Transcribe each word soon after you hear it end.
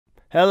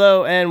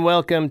Hello and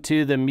welcome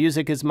to the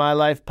Music is My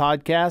Life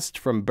podcast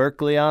from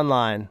Berklee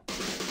Online.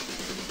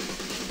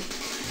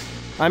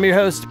 I'm your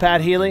host,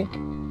 Pat Healy.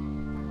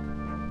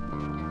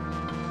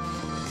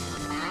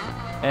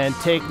 And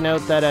take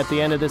note that at the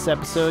end of this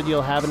episode,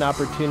 you'll have an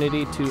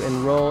opportunity to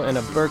enroll in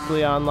a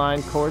Berklee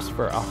Online course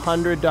for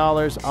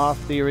 $100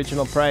 off the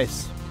original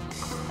price.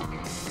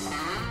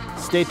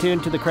 Stay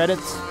tuned to the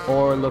credits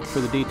or look for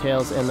the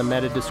details in the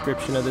meta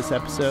description of this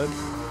episode.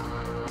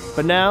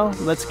 But now,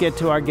 let's get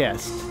to our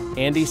guest,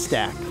 Andy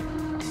Stack.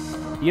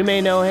 You may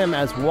know him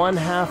as one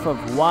half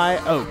of Wye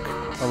Oak,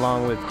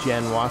 along with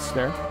Jenn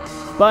Wasner,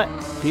 but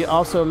he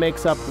also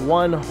makes up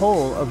one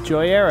whole of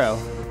Joyero.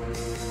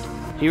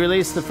 He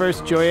released the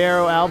first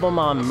Joyero album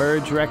on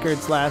Merge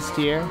Records last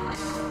year,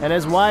 and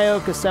as Wye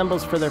Oak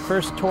assembles for their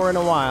first tour in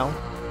a while,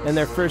 and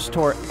their first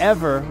tour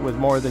ever with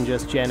more than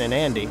just Jenn and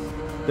Andy,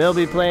 they'll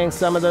be playing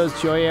some of those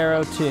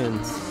Joyero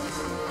tunes.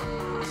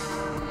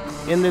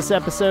 In this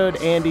episode,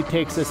 Andy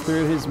takes us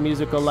through his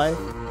musical life,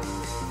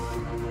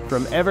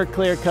 from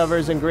Everclear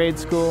covers in grade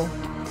school,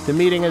 to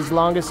meeting his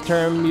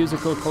longest-term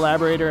musical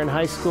collaborator in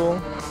high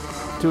school,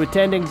 to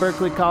attending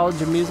Berklee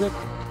College of Music,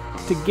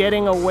 to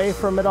getting away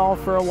from it all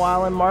for a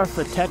while in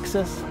Marfa,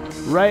 Texas,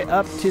 right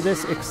up to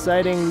this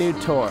exciting new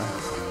tour.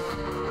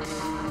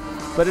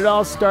 But it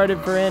all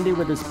started for Andy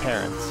with his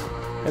parents,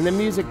 and the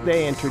music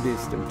they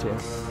introduced him to.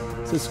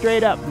 So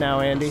straight up now,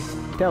 Andy,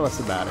 tell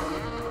us about it.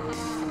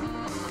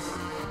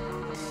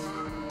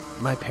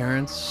 My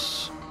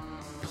parents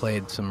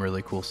played some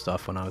really cool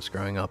stuff when I was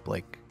growing up,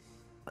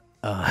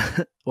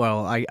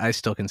 well, I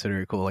still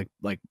consider it cool.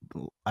 Like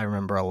I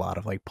remember a lot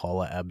of like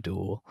Paula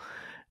Abdul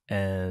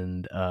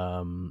and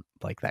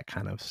like that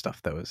kind of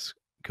stuff that was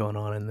going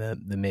on in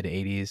the mid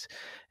 80s.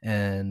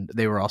 And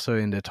they were also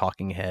into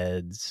Talking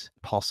Heads,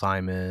 Paul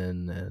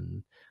Simon,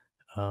 and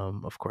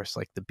of course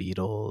like the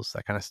Beatles,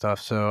 that kind of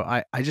stuff. So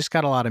I just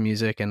got a lot of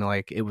music, and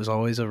like it was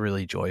always a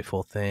really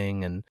joyful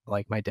thing. And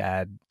like my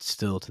dad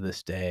still to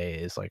this day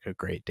is like a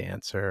great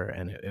dancer,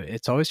 and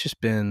it's always just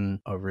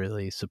been a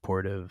really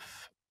supportive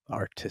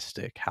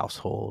artistic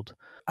household.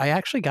 I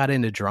actually got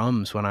into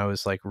drums when I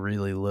was like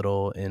really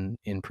little in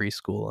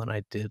preschool, and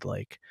I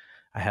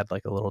had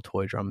like a little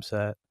toy drum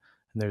set,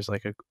 and there's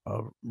like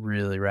a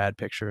really rad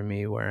picture of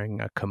me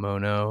wearing a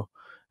kimono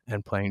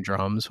and playing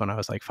drums when I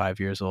was like 5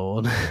 years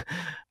old.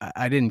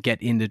 I didn't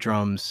get into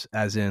drums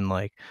as in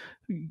like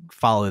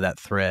follow that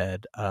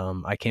thread.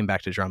 I came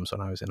back to drums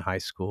when I was in high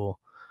school,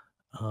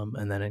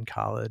 and then in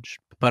college.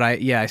 But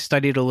I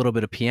studied a little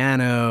bit of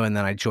piano, and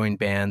then I joined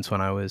bands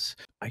when I was,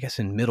 I guess,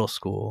 in middle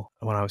school,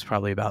 when I was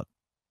probably about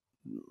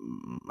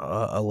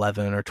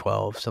 11 or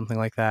 12, something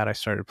like that. I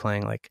started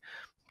playing like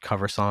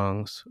cover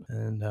songs.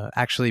 And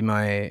actually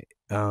my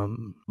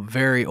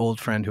very old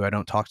friend who I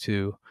don't talk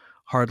to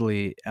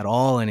hardly at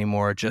all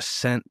anymore just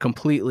sent,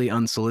 completely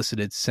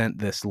unsolicited, sent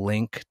this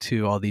link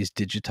to all these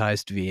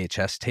digitized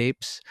VHS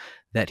tapes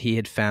that he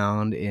had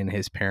found in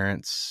his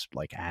parents'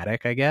 like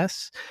attic, I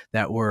guess,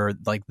 that were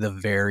like the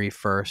very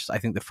first, I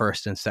think the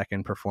first and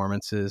second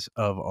performances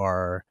of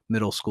our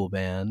middle school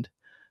band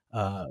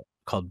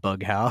called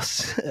Bug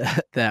House.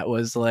 That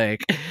was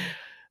like,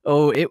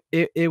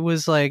 it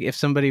was like if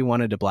somebody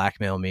wanted to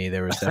blackmail me,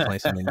 there was definitely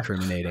some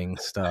incriminating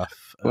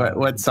stuff.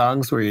 What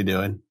songs were you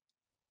doing?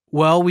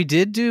 Well, we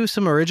did do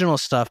some original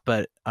stuff,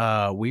 but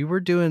we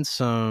were doing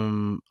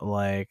some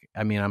like,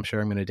 I mean, I'm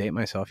sure I'm going to date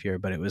myself here,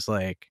 but it was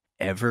like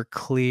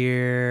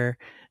Everclear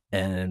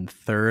and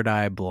Third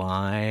Eye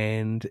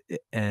Blind,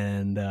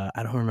 and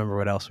I don't remember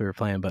what else we were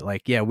playing, but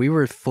like, yeah, we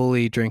were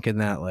fully drinking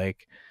that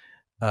like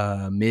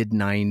mid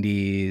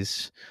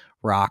 90s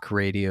rock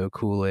radio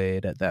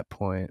Kool-Aid at that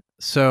point.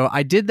 So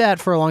I did that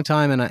for a long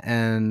time,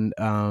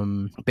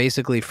 and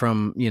basically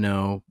from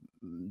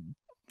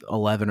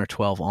 11 or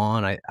 12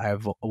 on, I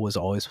was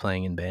always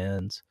playing in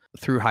bands.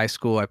 Through high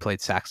school, I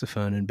played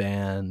saxophone in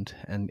band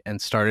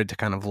and started to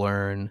kind of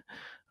learn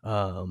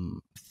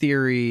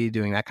theory,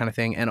 doing that kind of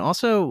thing. And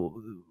also,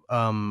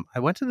 I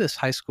went to this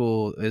high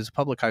school, it was a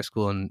public high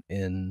school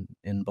in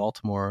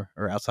Baltimore,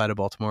 or outside of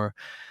Baltimore,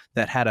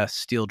 that had a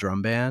steel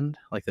drum band,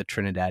 like the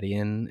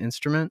Trinidadian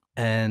instrument.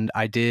 And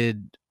I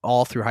did,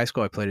 all through high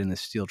school, I played in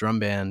this steel drum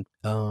band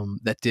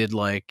that did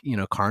like,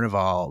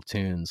 carnival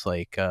tunes,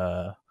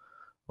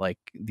 like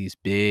these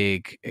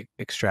big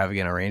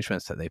extravagant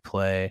arrangements that they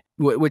play,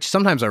 which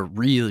sometimes are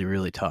really,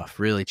 really tough,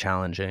 really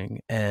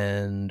challenging.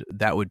 And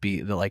that would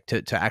be like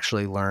to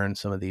actually learn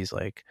some of these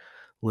like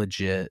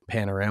legit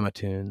panorama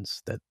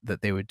tunes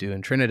that they would do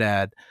in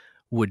Trinidad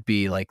would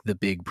be like the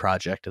big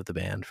project of the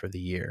band for the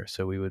year.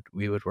 So we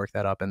would work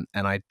that up, and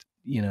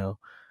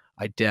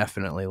I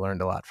definitely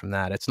learned a lot from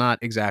that. It's not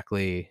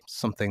exactly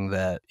something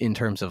that, in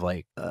terms of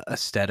like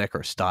aesthetic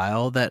or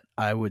style, that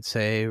I would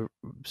say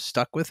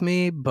stuck with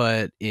me,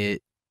 but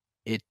it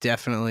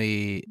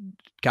definitely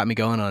got me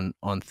going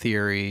on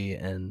theory.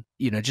 And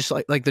just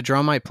like the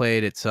drum I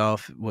played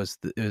itself was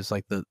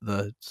like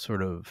the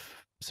sort of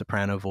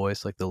soprano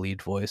voice, like the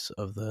lead voice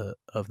of the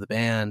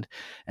band,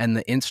 and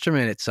the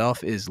instrument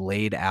itself is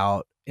laid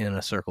out in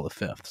a circle of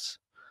fifths.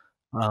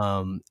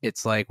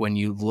 It's like when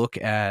you look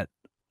at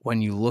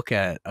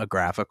a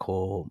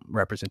graphical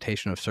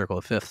representation of Circle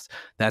of Fifths,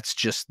 that's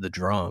just the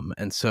drum.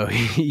 And so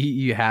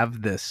you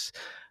have this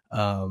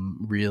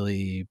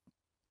really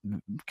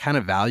kind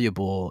of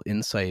valuable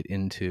insight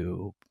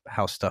into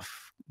how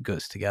stuff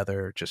goes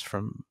together just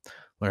from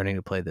learning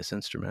to play this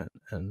instrument.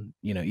 And,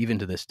 even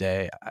to this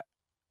day,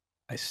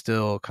 I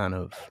still kind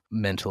of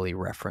mentally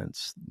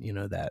reference,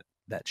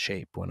 that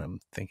shape when I'm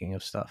thinking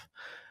of stuff.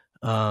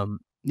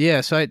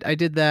 Yeah, so I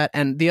did that.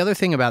 And the other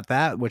thing about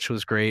that, which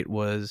was great,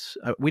 was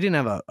we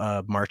didn't have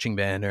a marching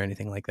band or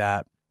anything like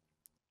that.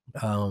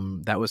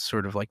 That was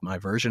sort of like my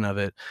version of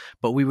it,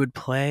 but we would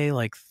play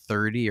like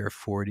 30 or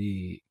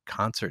 40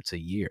 concerts a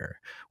year.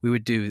 We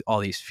would do all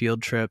these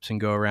field trips and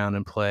go around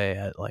and play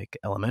at like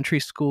elementary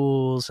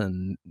schools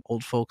and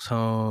old folks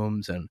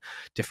homes and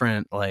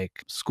different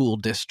like school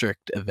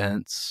district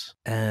events.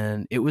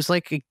 And it was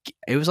like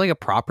a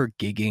proper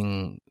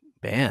gigging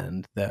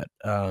band that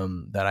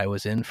I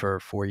was in for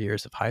 4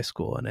 years of high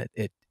school, and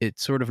it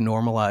sort of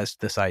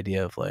normalized this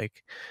idea of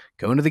like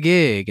going to the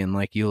gig and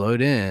like you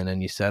load in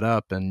and you set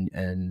up and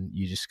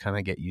you just kind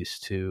of get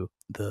used to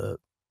the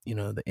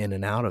the in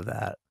and out of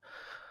that.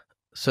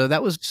 So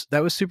that was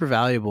super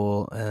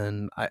valuable,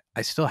 and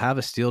I still have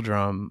a steel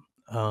drum.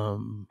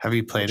 Have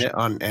you played it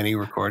on any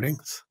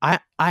recordings? I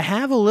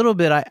have a little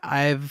bit.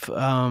 I've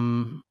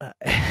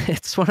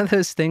it's one of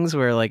those things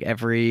where like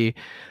every,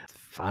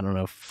 I don't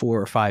know,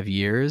 4 or 5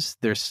 years,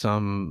 there's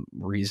some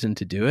reason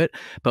to do it.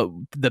 But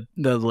the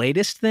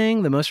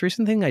most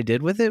recent thing I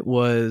did with it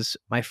was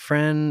my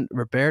friend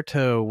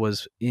Roberto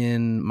was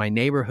in my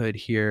neighborhood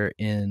here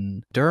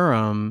in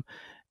Durham.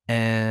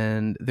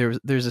 And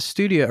there's a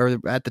studio, or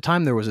at the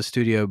time there was a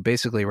studio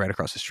basically right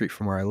across the street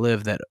from where I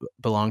live that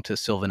belonged to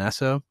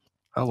Sylvanesso.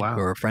 Oh wow!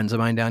 Who are friends of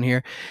mine down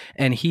here,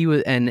 and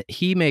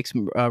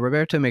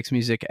Roberto makes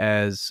music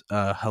as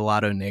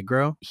Helado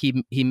Negro.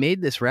 He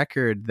made this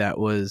record that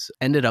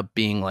ended up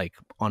being like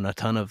on a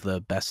ton of the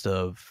best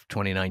of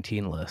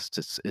 2019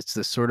 lists. It's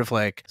this sort of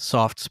like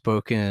soft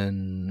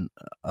spoken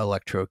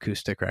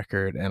electroacoustic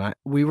record, and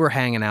we were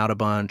hanging out a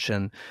bunch,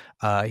 and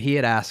he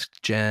had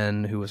asked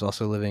Jenn, who was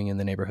also living in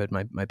the neighborhood,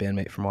 my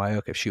bandmate from Wye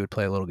Oak, if she would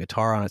play a little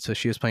guitar on it. So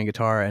she was playing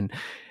guitar, and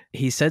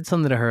he said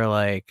something to her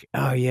like,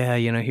 oh yeah,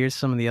 here's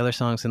some of the other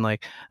songs, and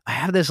like I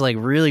have this like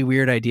really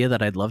weird idea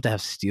that I'd love to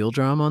have steel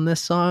drum on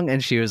this song.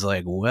 And she was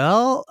like,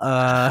 well,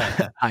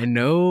 I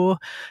know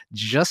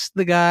just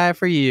the guy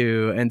for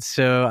you. And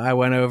so I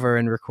went over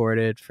and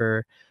recorded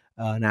for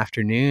an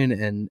afternoon,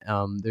 and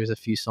there's a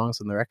few songs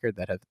on the record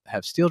that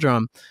have steel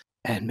drum,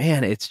 and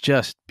man, it's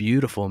just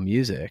beautiful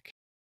music.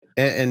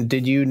 And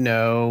did you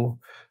know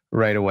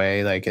right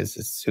away, like as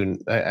soon,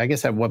 I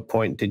guess, at what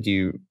point did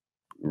you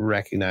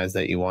recognize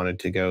that you wanted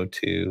to go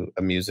to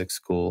a music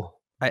school?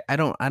 I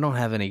don't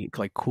have any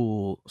like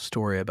cool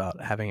story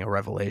about having a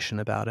revelation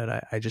about it.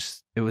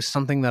 It was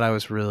something that I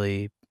was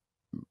really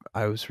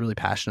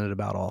passionate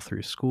about all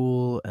through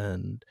school.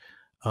 And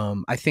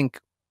I think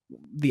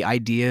the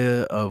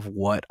idea of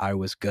what I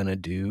was gonna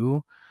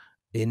do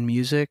in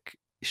music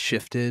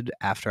shifted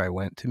after I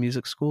went to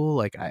music school.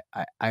 Like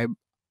I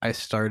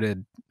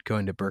started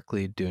going to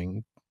Berklee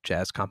doing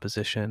jazz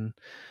composition,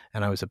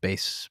 and I was a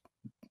bass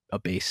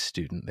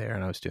student there,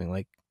 and I was doing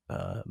like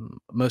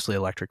mostly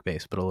electric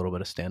bass, but a little bit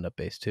of stand-up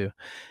bass too.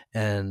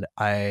 And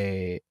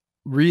I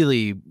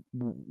really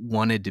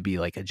wanted to be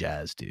like a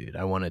jazz dude.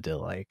 I wanted to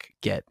like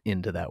get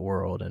into that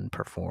world and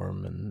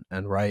perform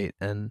and write.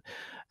 And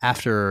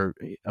after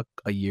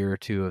a year or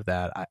two of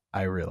that,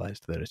 I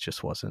realized that it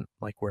just wasn't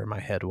like where my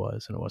head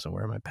was, and it wasn't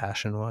where my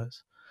passion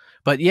was.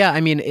 But yeah, I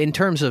mean, in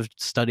terms of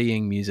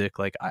studying music,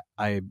 like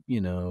I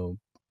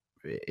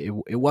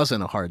it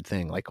wasn't a hard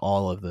thing. Like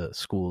all of the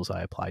schools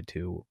I applied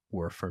to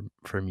were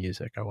for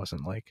music. I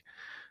wasn't like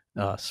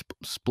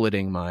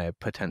splitting my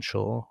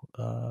potential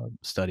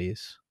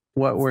studies.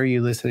 What were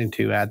you listening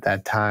to at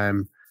that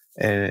time,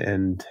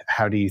 and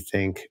how do you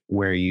think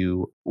where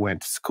you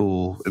went to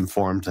school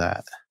informed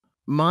that?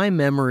 My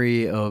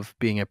memory of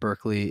being at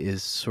Berklee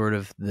is sort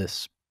of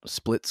this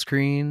split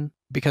screen,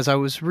 because I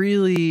was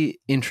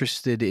really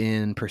interested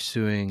in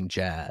pursuing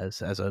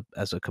jazz as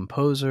a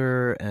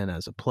composer and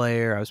as a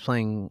player. I was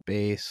playing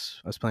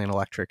bass, I was playing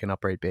electric and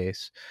upright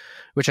bass,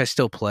 which I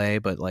still play,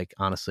 but like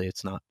honestly,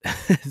 it's not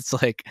it's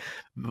like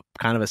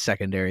kind of a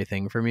secondary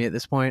thing for me at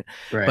this point.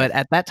 Right. But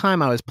at that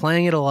time I was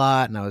playing it a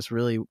lot, and I was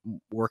really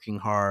working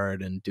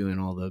hard and doing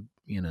all the,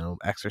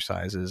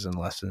 exercises and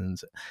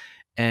lessons,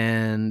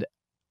 and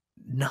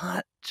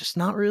not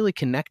really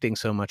connecting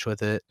so much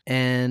with it.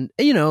 And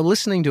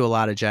listening to a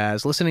lot of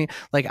jazz,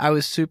 like I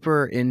was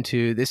super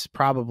into this,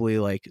 probably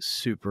like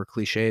super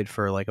cliched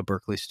for like a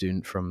Berklee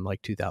student from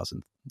like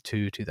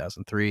 2002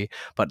 2003,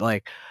 but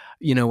like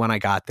when I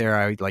got there,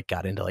 I like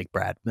got into like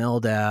Brad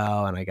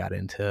Mehldau, and I got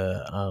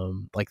into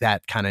like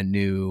that kind of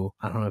new,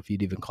 I don't know if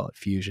you'd even call it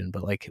fusion,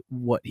 but like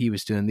what he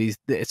was doing,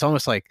 it's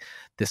almost like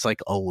this like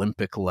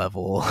Olympic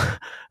level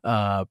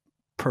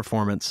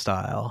performance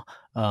style.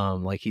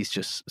 Like he's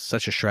just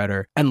such a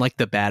shredder. And like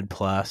the Bad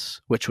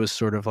Plus, which was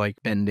sort of like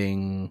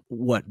bending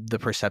what the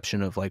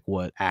perception of like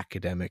what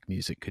academic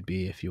music could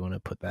be, if you want to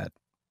put that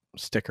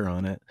sticker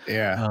on it.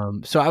 Yeah.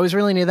 So I was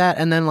really near that.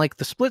 And then like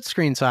the split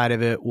screen side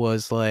of it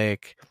was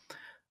like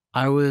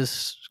I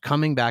was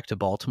coming back to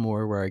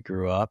Baltimore where I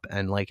grew up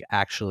and like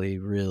actually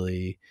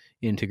really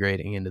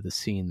integrating into the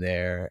scene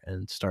there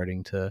and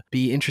starting to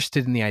be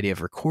interested in the idea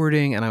of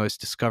recording. And I was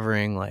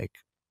discovering like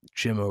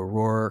Jim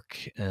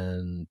O'Rourke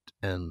and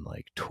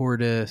like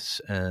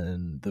Tortoise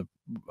and the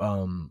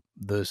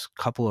those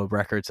couple of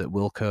records that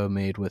Wilco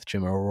made with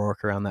Jim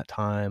O'Rourke around that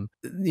time.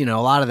 You know,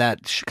 a lot of that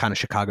kind of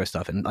Chicago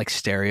stuff and like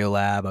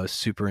Stereolab. I was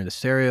super into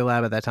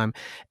Stereolab at that time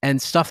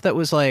and stuff that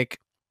was like,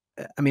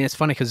 I mean, it's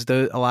funny because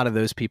a lot of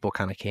those people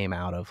kind of came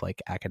out of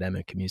like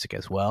academic music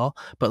as well.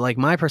 But like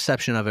my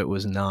perception of it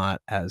was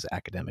not as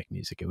academic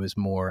music. It was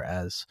more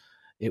as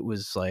it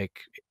was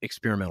like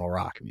experimental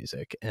rock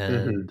music.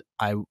 And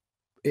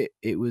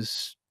it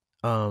was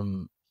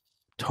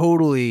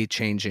totally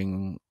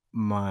changing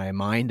my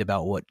mind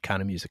about what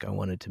kind of music I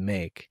wanted to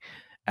make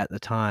at the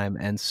time.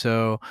 And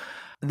so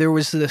there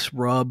was this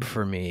rub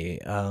for me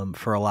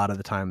for a lot of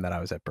the time that I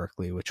was at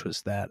Berklee, which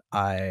was that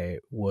I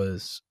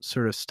was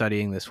sort of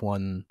studying this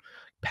one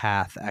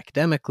path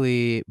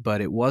academically,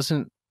 but it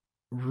wasn't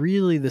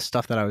really the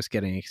stuff that I was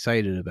getting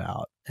excited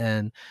about.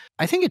 And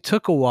I think it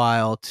took a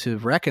while to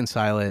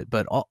reconcile it,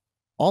 but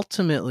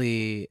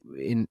ultimately,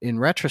 in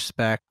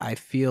retrospect, I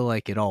feel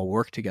like it all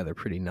worked together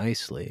pretty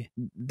nicely.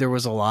 There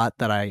was a lot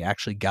that I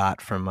actually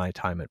got from my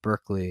time at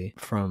Berklee,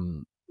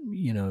 from,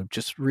 you know,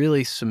 just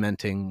really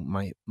cementing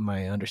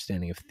my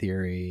understanding of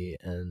theory,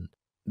 and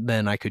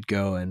then I could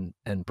go and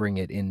bring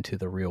it into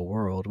the real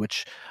world,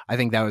 which I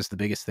think that was the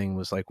biggest thing,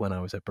 was like when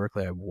I was at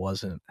Berklee, I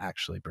wasn't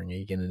actually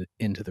bringing it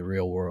into the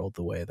real world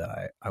the way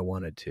that I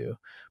wanted to.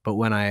 But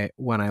when I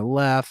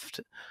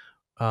left,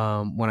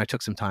 when I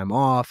took some time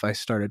off, I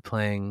started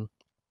playing.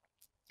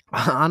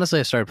 Honestly,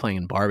 I started playing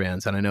in bar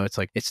bands, and I know it's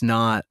like it's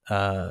not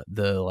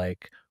the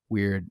like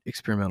weird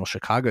experimental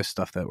Chicago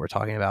stuff that we're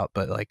talking about,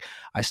 but like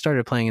I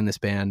started playing in this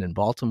band in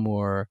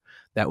Baltimore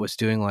that was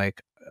doing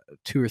like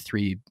 2 or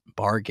 3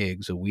 bar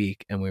gigs a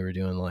week, and we were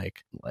doing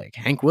like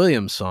Hank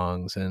Williams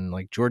songs and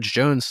like George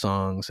Jones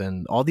songs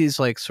and all these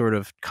like sort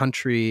of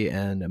country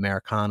and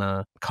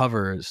Americana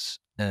covers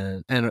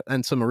and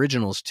some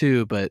originals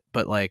too, but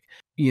like,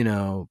 you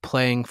know,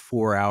 playing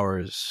 4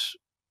 hours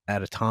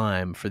at a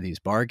time for these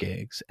bar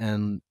gigs.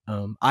 And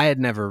I had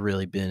never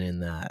really been in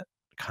that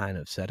kind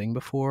of setting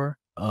before,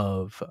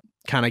 of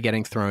kind of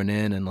getting thrown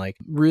in and like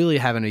really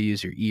having to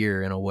use your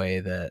ear in a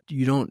way that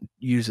you don't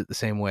use it the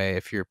same way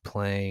if you're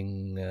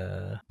playing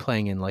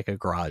in like a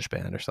garage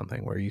band or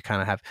something, where you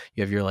kind of have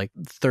your like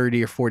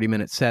 30 or 40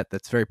 minute set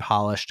that's very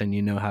polished and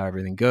you know how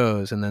everything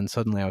goes. And then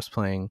suddenly I was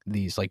playing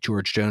these like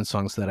George Jones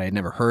songs that I had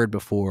never heard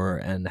before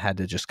and had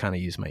to just kind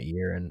of use my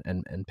ear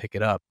and pick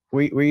it up.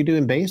 Were you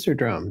doing bass or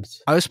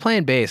drums? I was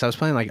playing bass. I was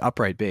playing like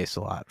upright bass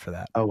a lot for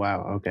that. Oh,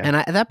 wow. Okay. And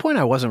at that point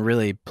I wasn't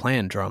really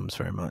playing drums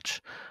very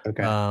much.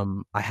 Okay.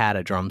 I had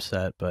a drum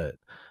set, but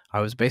I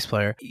was a bass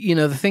player. You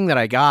know, the thing that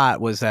I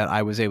got was that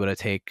I was able to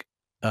take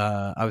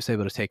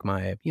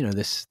my, you know,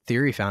 this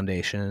theory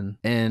foundation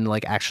and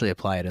like actually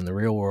apply it in the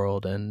real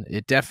world. And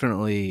it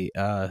definitely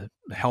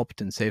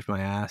helped and saved my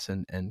ass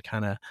and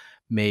kind of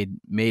made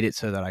it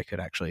so that I could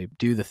actually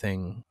do the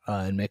thing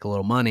and make a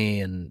little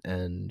money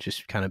and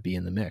just kind of be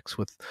in the mix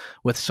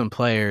with some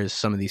players,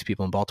 some of these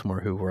people in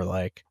Baltimore who were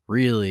like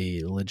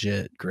really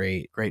legit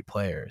great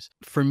players.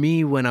 For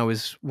me, when I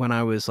was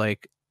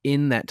like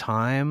in that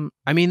time,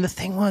 I mean, the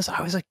thing was,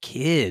 I was a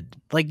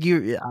kid. Like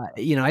you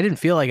know, I didn't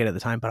feel like it at the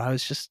time, but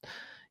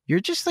you're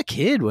just a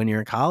kid when you're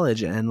in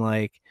college, and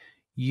like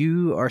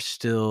you are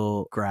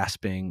still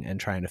grasping and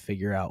trying to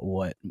figure out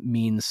what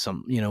means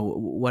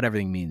what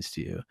everything means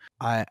to you.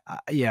 I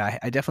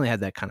definitely had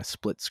that kind of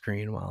split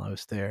screen while I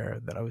was there,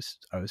 that I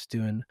was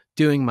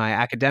doing my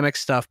academic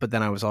stuff, but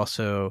then I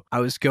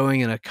was going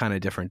in a kind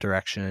of different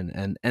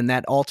direction, and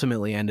that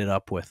ultimately ended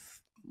up with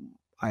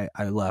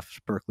I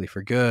left Berklee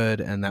for good,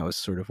 and that was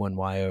sort of when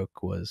Wye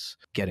Oak was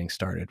getting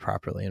started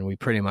properly, and we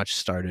pretty much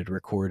started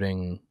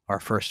recording our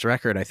first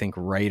record, I think,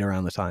 right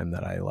around the time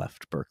that I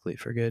left Berklee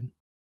for good.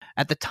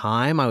 At the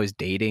time, I was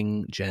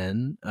dating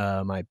Jenn,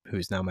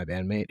 who's now my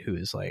bandmate, who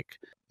is like,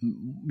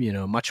 you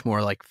know, much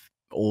more like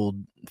old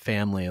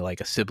family, like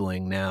a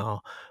sibling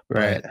now.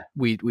 Right. But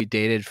we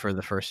dated for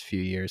the first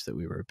few years that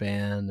we were a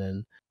band,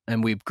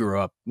 and we grew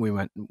up.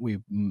 We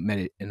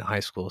met in high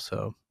school,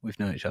 so we've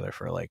known each other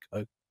for like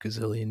a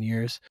gazillion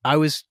years. I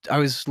was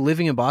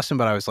living in Boston,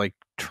 but I was like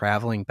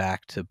traveling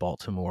back to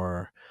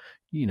Baltimore,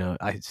 you know,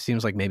 it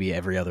seems like maybe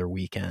every other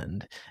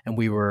weekend. And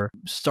we were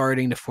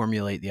starting to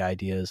formulate the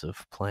ideas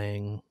of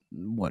playing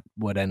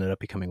what ended up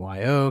becoming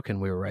Wye Oak, and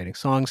we were writing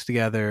songs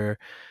together.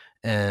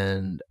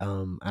 And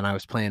I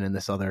was playing in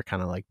this other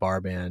kind of like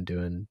bar band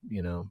doing,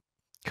 you know,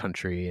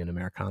 country and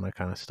Americana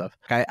kind of stuff.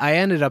 I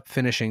ended up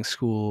finishing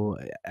school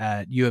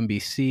at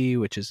UMBC,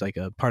 which is like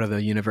a part of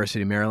the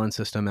University of Maryland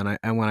system.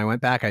 And when I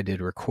went back, I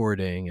did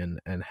recording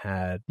and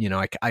had,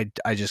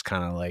 I just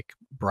kind of like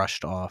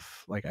brushed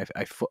off, like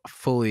I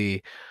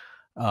fully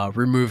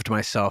removed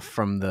myself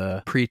from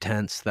the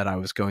pretense that I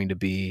was going to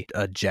be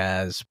a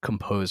jazz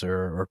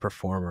composer or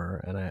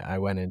performer. And I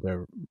went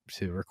into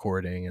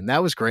recording, and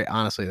that was great.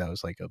 Honestly, that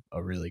was like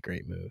a really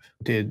great move.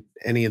 Did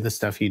any of the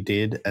stuff you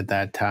did at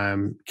that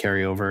time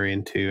carry over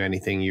into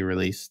anything you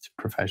released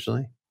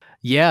professionally?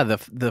 Yeah,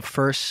 the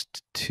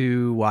first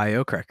 2 Wye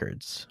Oak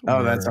records.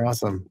 That's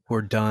awesome.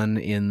 Were done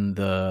in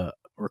the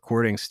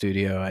recording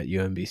studio at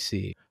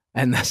UMBC.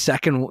 And the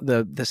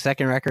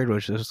second record,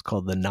 which was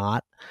called The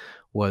Knot,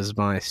 was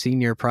my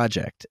senior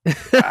project.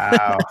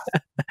 Wow.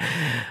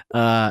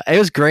 It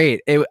was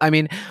great.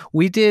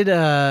 We did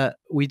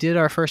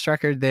our first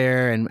record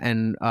there,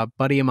 and a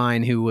buddy of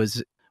mine who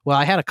was, well,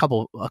 I had a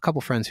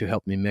couple friends who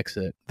helped me mix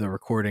it. The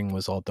recording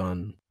was all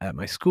done at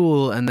my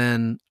school, and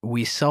then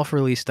we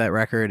self-released that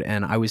record,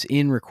 and I was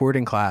in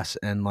recording class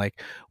and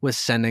like was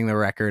sending the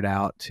record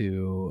out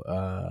to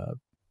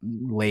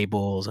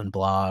labels and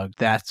blog.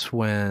 That's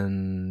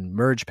when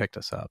Merge picked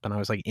us up, and I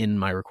was like in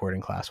my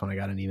recording class when I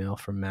got an email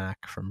from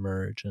Mac from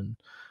Merge, and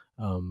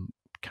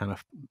kind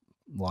of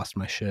lost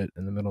my shit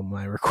in the middle of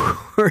my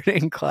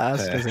recording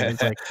class because it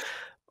was like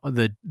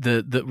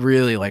the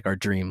really like our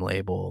dream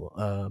label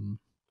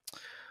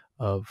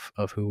of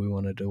who we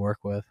wanted to work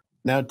with.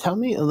 Now tell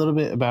me a little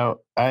bit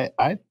about,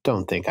 I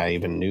don't think I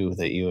even knew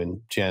that you and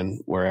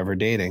Jenn were ever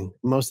dating.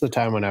 Most of the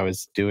time when I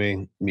was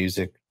doing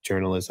music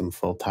journalism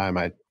full time,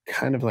 I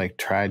kind of like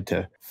tried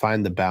to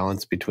find the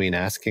balance between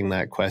asking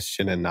that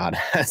question and not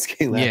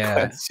asking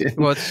that question.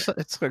 Well,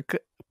 it's a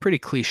pretty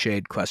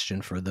cliched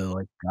question for the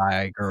like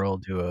guy girl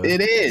duo.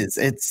 It is.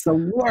 It's the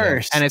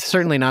worst. Yeah. And it's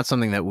certainly not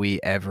something that we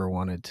ever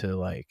wanted to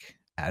like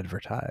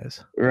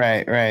advertise.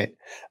 Right.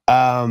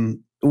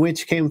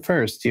 Which came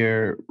first,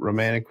 your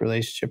romantic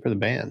relationship or the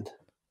band?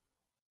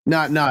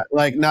 Not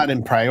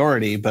in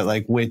priority, but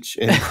like which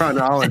in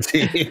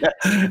chronology?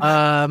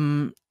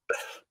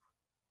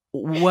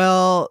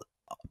 Well,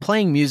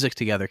 playing music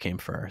together came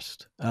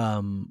first.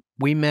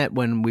 We met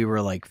when we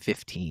were like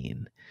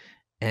 15,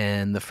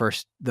 and the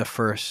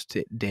first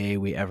day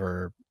we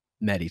ever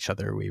met each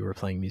other, we were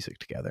playing music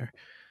together,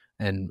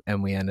 and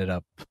we ended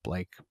up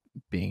like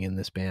being in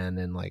this band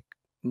in like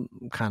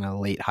kind of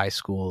late high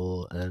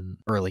school and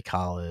early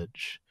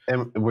college.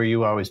 And were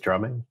you always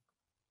drumming?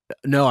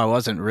 No, I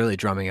wasn't really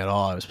drumming at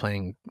all. I was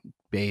playing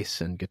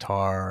bass and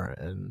guitar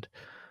and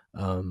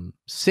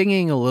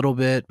singing a little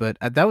bit, but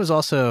that was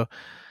also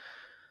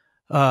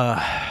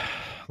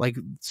like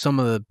some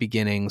of the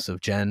beginnings of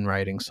Jenn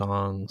writing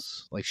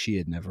songs. Like she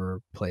had never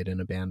played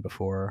in a band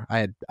before.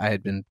 I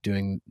had been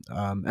doing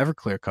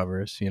Everclear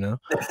covers, you know.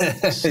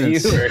 You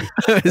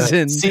were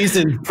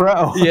seasoned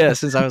pro. Yeah,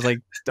 since I was like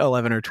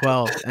 11 or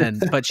 12,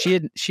 but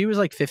she was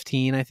like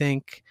 15, I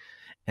think,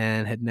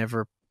 and had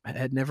never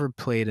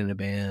played in a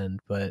band,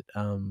 but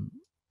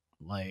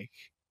like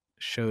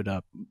showed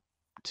up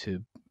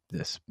to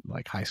this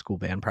like high school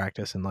band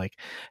practice and like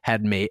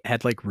had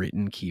like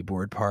written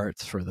keyboard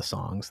parts for the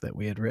songs that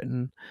we had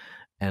written,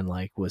 and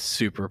like was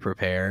super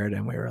prepared,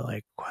 and we were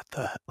like, what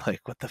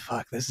the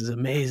fuck, this is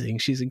amazing,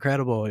 she's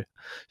incredible,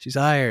 she's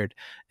hired.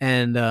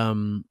 And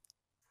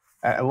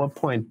at what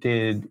point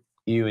did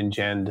you and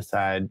Jenn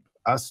decide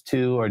us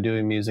two are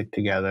doing music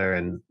together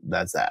and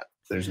that's that,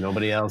 there's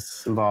nobody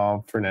else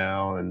involved for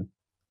now? And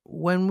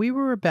when we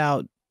were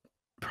about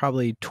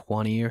probably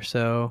 20 or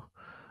so,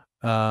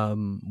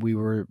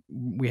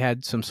 we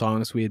had some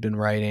songs we had been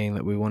writing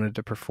that we wanted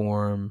to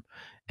perform,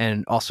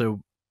 and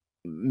also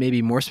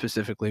maybe more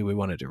specifically we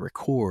wanted to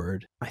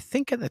record. I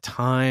think at the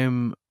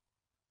time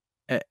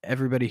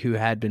everybody who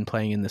had been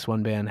playing in this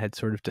one band had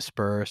sort of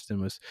dispersed and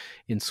was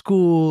in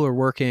school or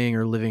working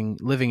or living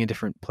in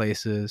different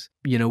places.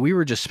 You know, we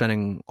were just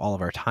spending all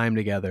of our time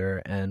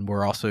together, and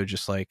we're also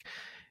just like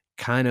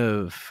kind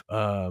of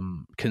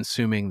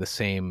consuming the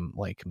same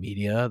like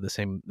media, the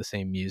same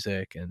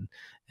music,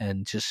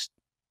 and just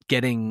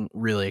getting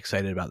really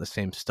excited about the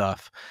same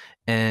stuff.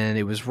 And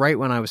it was right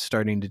when I was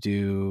starting to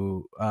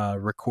do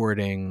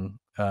recording,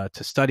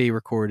 to study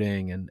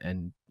recording,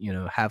 and you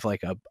know, have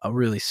like a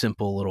really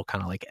simple little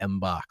kind of like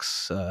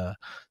MBox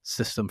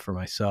system for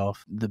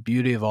myself. The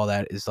beauty of all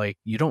that is like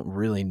you don't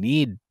really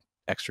need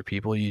extra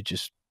people, you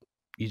just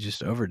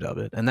overdub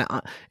it. And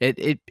that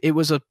it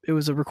was a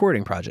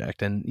recording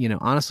project. And you know,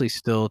 honestly,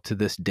 still to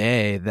this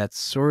day, that's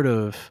sort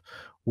of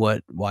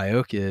what Wye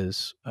Oak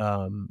is.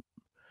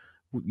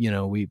 You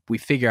know, we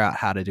figure out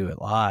how to do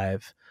it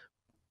live,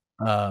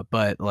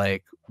 but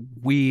like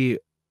we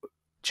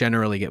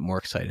generally get more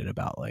excited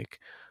about like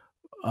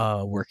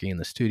working in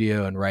the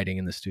studio and writing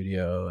in the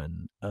studio,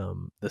 and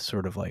this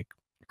sort of like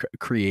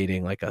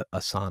creating like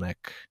a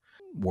sonic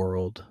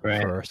world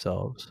for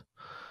ourselves.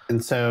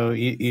 And so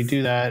you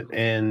do that,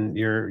 and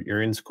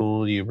you're in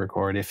school, you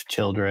record If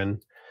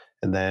Children,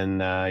 and then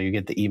you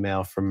get the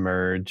email from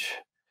Merge,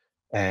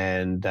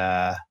 and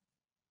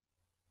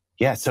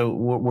Yeah. So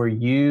were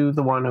you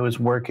the one who was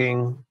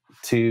working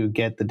to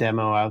get the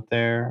demo out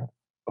there,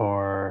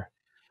 or?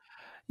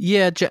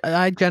 Yeah,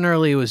 I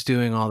generally was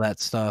doing all that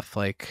stuff.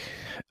 Like,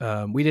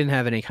 we didn't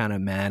have any kind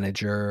of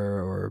manager,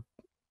 or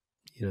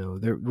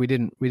we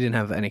didn't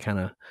have any kind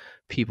of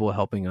people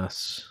helping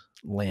us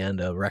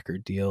land a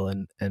record deal,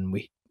 and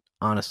we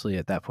honestly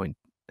at that point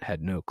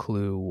had no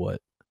clue what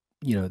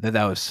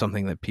that was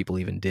something that people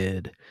even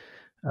did.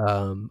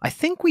 I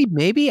think we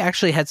maybe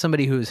actually had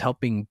somebody who was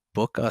helping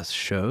book us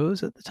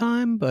shows at the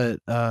time, but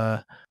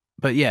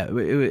yeah,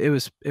 it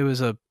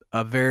was a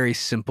very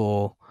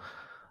simple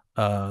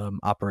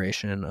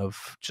operation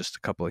of just a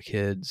couple of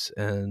kids.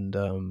 And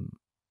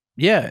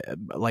yeah,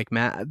 like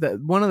Matt,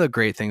 one of the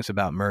great things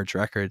about Merge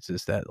Records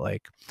is that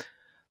like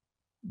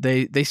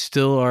they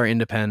still are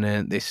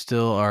independent, they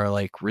still are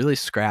like really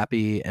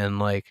scrappy, and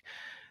like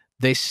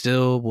they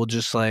still will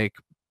just like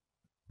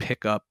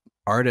pick up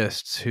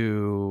artists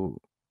who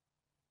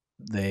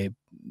they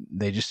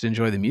just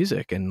enjoy the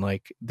music, and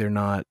like they're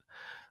not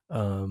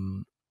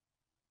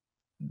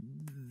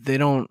they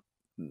don't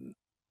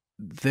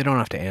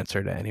have to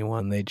answer to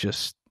anyone. They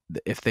just,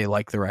 if they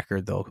like the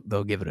record,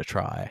 they'll give it a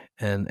try,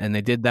 and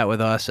they did that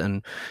with us.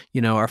 And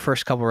our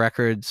first couple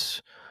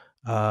records,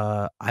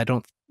 I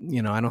don't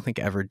think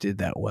ever did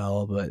that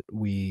well, but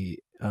we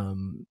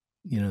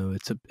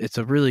it's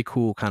a really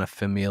cool kind of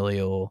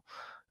familial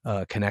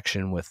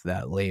connection with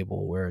that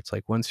label, where it's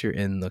like once you're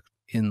in the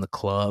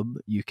club,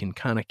 you can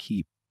kind of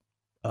keep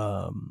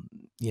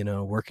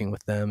working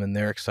with them, and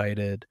they're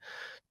excited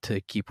to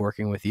keep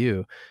working with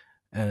you.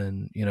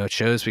 And it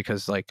shows,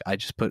 because like I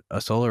just put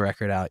a solo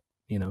record out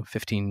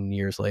 15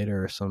 years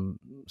later or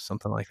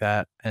something like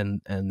that,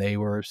 and they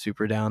were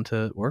super down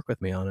to work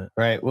with me on it.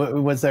 Right.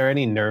 Was there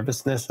any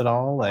nervousness at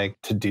all, like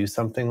to do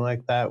something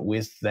like that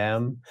with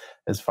them,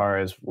 as far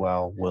as,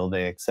 well, will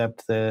they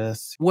accept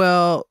this?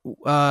 Well,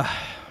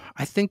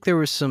 I think there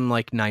was some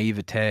like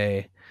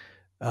naivete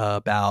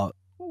about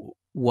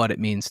what it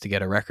means to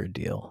get a record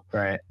deal.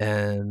 Right.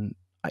 And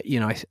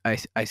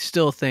I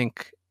still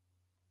think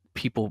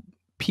people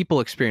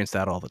experience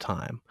that all the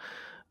time.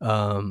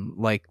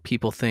 Like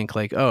people think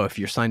like, oh, if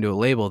you're signed to a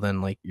label,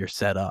 then like you're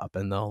set up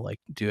and they'll like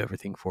do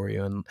everything for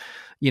you. And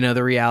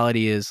the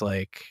reality is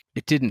like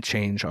it didn't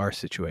change our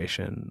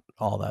situation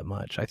all that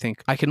much. I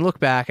think I can look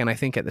back, and I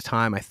think at the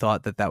time I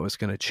thought that was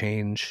going to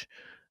change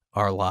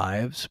our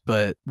lives,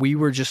 but we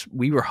were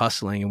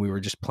hustling, and we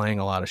were just playing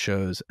a lot of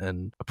shows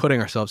and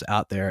putting ourselves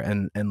out there,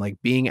 and like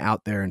being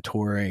out there and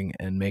touring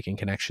and making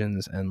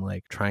connections and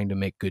like trying to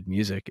make good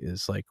music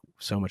is like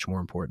so much more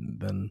important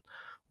than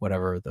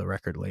whatever the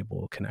record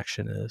label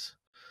connection is.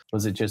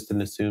 Was it just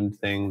an assumed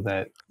thing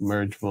that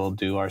Merge will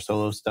do our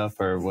solo stuff,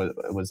 or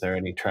was there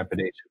any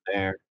trepidation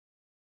there?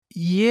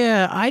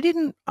 Yeah,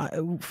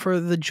 for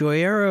the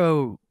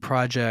Joyero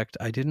project,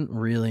 I didn't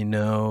really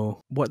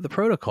know what the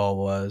protocol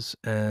was.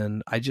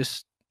 And I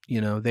just,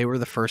 they were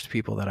the first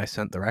people that I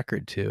sent the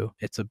record to.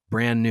 It's a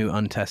brand new,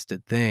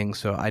 untested thing.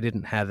 So I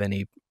didn't have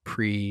any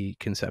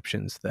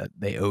preconceptions that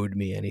they owed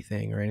me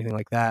anything or anything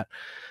like that.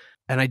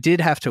 And I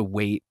did have to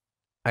wait.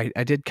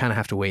 I did kind of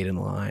have to wait in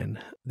line.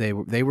 They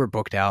were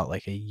booked out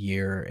like a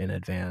year in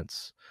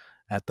advance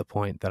at the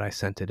point that I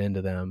sent it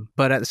into them.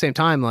 But at the same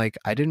time, like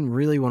I didn't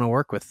really want to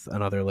work with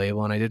another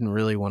label, and I didn't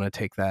really want to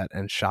take that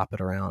and shop it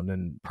around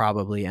and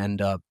probably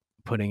end up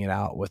putting it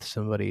out with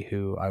somebody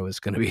who I was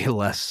going to be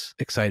less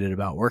excited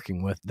about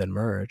working with than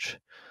Merge.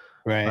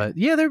 Right. But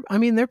yeah,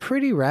 they're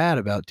pretty rad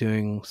about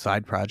doing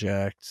side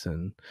projects.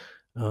 And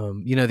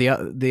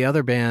the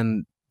other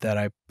band that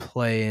I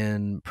play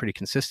in pretty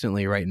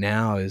consistently right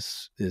now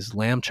is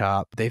Lamb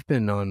Chop. They've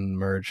been on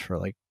Merge for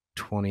like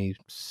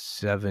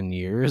 27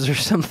 years or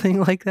something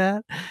like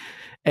that,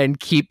 and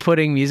keep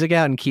putting music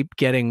out and keep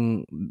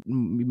getting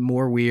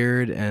more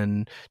weird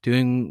and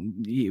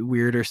doing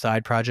weirder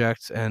side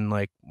projects, and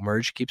like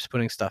Merge keeps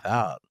putting stuff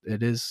out.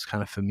 It is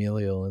kind of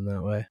familial in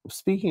that way.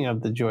 Speaking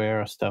of the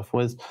Joyero stuff,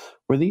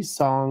 were these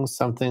songs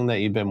something that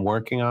you've been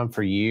working on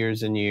for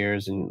years and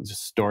years and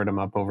just stored them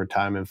up over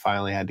time and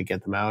finally had to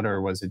get them out?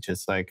 Or was it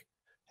just like,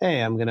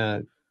 hey, I'm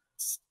gonna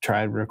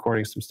try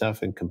recording some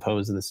stuff and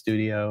compose in the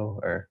studio?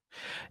 Or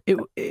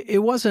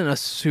it wasn't a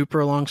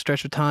super long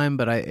stretch of time,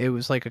 but it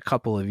was like a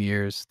couple of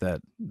years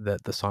that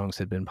the songs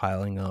had been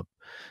piling up.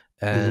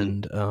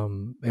 And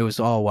it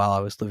was all while I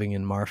was living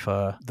in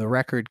Marfa. The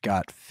record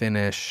got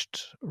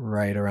finished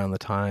right around the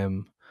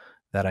time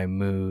that I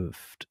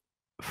moved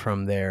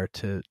from there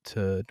to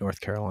North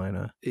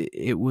Carolina.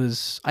 It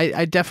was,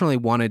 I definitely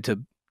wanted to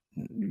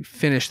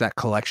finish that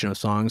collection of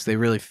songs. They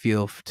really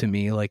feel to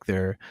me like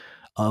they're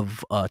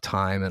of a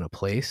time and a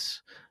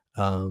place.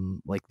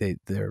 Like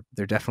they're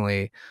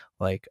definitely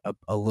like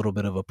a little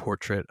bit of a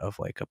portrait of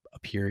like a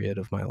period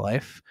of my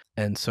life.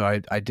 And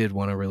so I did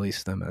want to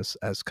release them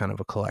as kind of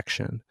a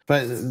collection.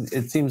 But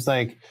it seems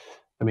like,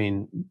 I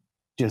mean,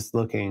 just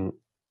looking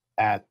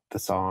at the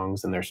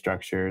songs and their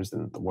structures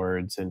and the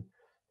words, and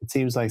it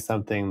seems like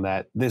something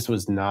that this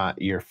was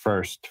not your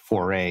first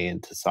foray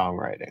into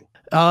songwriting.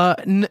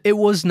 It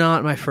was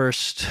not my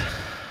first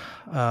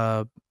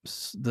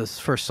the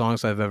first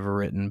songs I've ever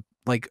written.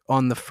 Like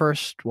on the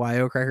first Wye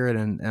Oak record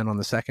and on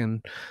the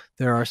second,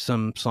 there are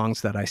some songs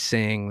that I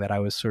sing that I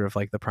was sort of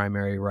like the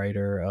primary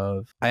writer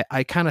of.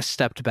 I kind of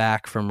stepped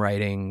back from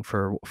writing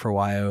for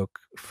Wye Oak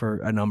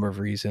for a number of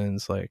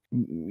reasons, like,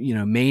 you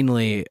know,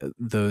 mainly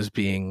those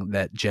being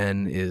that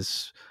Jenn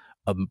is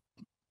a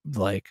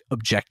like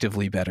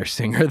objectively better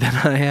singer than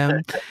I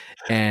am.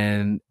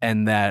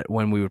 And that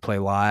when we would play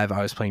live,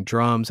 I was playing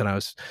drums and I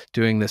was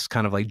doing this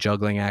kind of like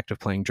juggling act of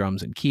playing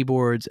drums and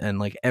keyboards. And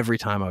like every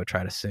time I would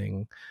try to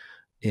sing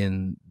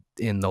in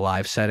the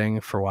live setting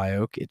for Wye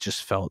Oak, it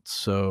just felt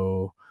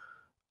so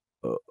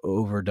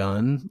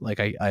overdone.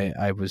 Like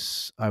I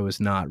was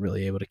not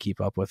really able to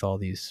keep up with all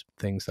these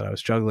things that I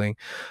was juggling.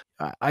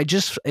 I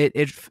just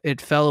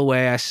it fell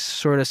away. I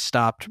sort of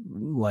stopped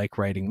like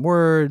writing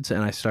words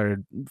and I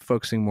started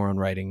focusing more on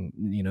writing,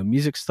 you know,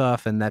 music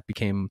stuff, and that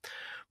became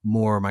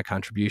more my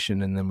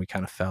contribution. And then we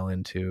kind of fell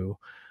into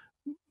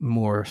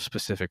more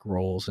specific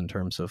roles in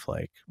terms of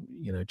like,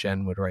 you know,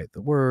 Jenn would write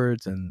the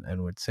words and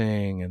would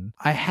sing. And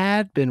I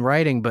had been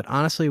writing, but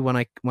honestly, when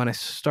I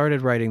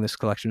started writing this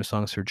collection of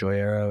songs for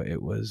Joyero,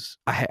 it was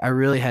I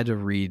really had to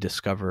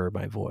rediscover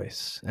my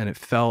voice, and it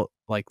felt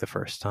like the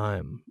first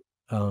time.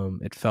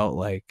 It felt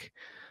like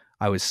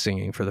I was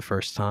singing for the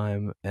first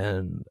time,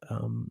 and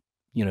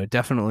you know,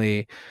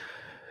 definitely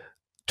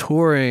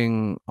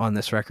touring on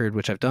this record,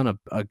 which I've done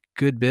a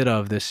good bit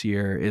of this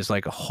year, is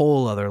like a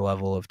whole other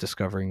level of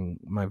discovering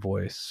my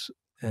voice.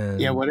 And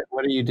yeah, what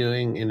are you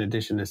doing in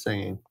addition to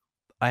singing?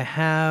 I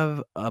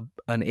have an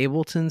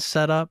Ableton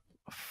set up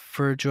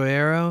for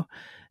Joyero,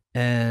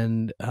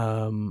 and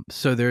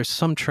so there's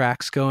some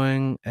tracks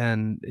going,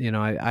 and you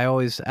know, I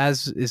always,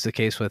 as is the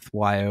case with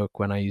Wye Oak,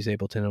 when I use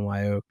Ableton and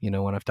Wye Oak, you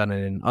know, when I've done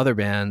it in other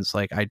bands,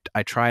 like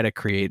I try to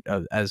create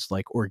as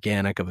like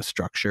organic of a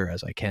structure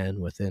as I can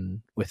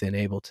within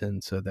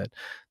Ableton, so that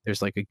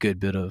there's like a good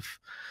bit of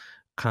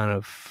kind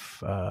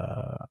of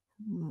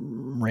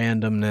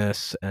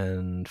randomness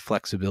and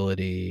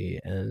flexibility.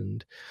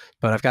 And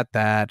but I've got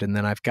that, and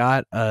then I've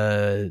got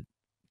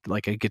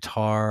like a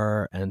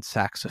guitar and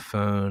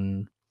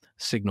saxophone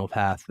signal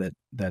path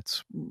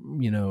that's,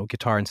 you know,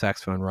 guitar and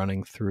saxophone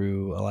running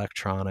through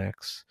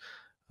electronics,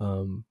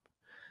 and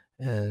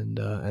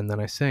then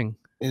I sing.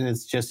 And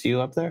it's just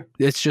you up there?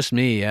 It's just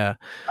me, yeah.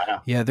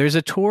 Wow. Yeah, there's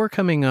a tour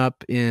coming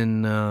up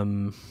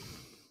in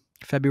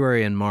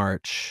February and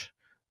March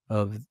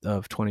of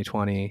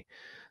 2020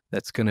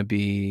 that's going to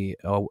be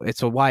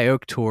it's a Wye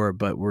Oak tour,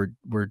 but we're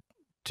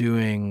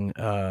doing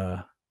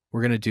we're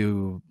going to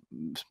do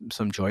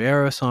some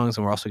Joyero songs,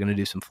 and we're also going to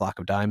do some Flock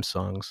of Dimes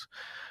songs,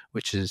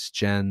 which is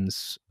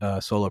Jenn's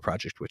solo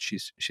project, which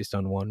she's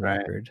done one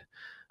record.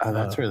 Oh,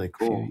 that's really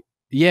cool.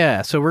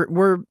 Yeah, so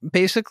we're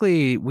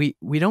basically we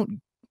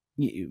don't,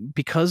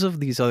 because of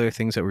these other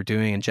things that we're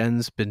doing, and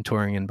Jenn's been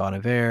touring in Bon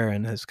Iver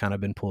and has kind of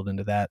been pulled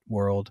into that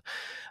world,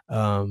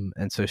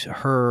 and so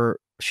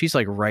she's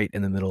like right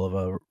in the middle of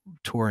a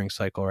touring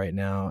cycle right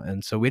now,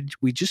 and so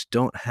we just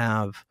don't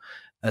have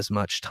as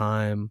much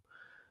time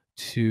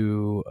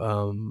to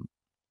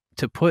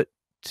put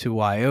to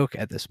Wye Oak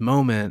at this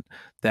moment,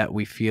 that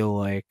we feel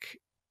like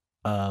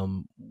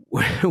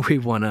we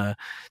want to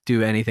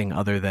do anything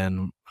other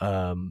than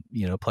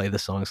you know, play the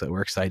songs that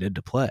we're excited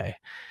to play.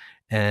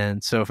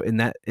 And so in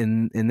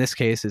this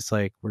case, it's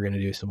like we're going to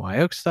do some Wye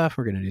Oak stuff,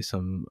 we're going to do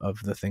some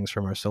of the things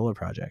from our solo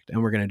project,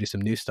 and we're going to do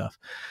some new stuff,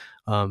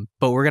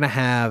 but we're going to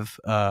have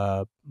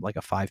like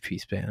a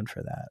 5-piece band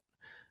for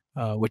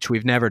that, which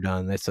we've never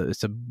done. It's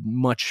a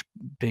much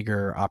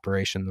bigger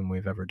operation than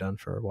we've ever done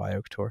for a Wye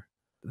Oak tour.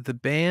 The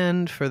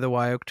band for the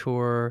Wye Oak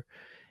tour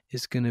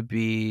is going to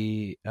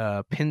be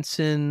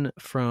Pinson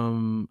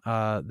from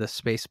the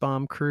Space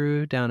Bomb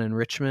crew down in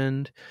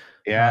Richmond,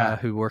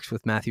 who works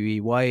with Matthew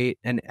E. White,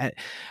 and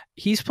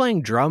he's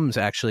playing drums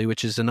actually,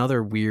 which is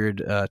another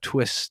weird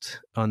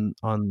twist on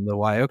the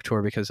Wye Oak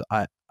tour, because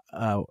I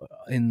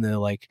in the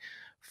like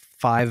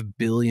 5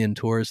 billion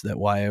tours that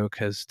Wye Oak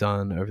has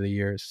done over the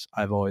years,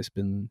 I've always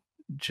been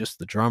just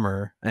the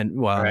drummer,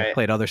 and I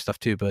played other stuff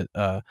too, but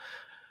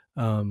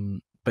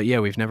yeah,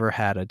 we've never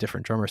had a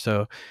different drummer.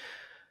 So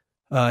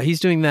he's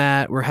doing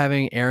that. We're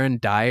having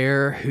Arone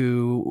Dyer,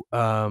 who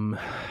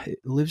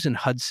lives in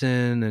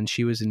Hudson, and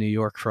she was in New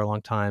York for a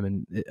long time,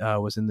 and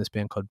was in this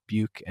band called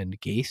Buke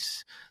and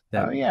Gase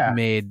that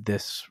made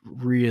this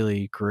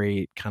really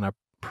great kind of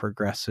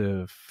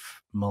progressive,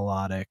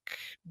 melodic,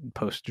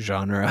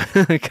 post-genre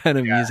kind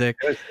of music.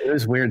 It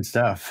was weird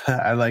stuff.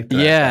 I liked that.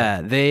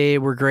 Yeah, they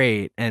were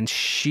great. And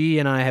she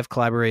and I have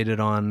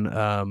collaborated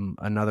on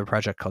another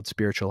project called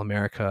Spiritual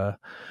America.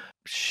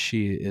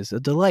 She is a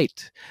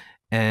delight.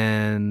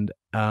 And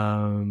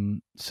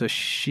so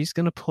she's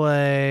gonna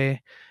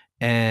play,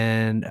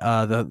 and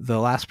the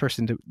last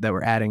person that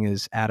we're adding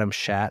is Adam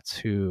Schatz,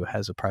 who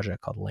has a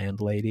project called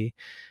Landlady,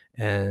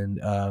 and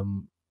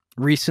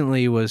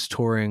recently was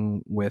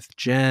touring with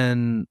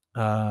Jenn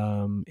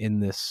in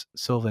this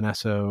Sylvan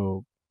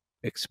Esso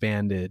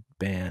expanded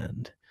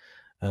band,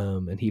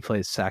 and he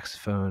plays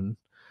saxophone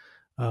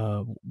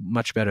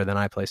much better than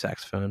I play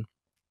saxophone.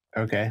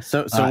 Okay.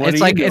 So what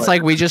it's are like you it's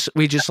doing? like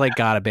we just like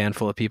got a band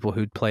full of people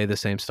who'd play the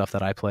same stuff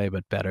that I play,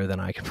 but better than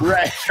I can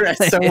play. Right.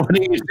 So what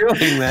are you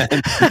doing then?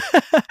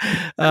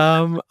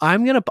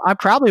 I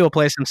probably will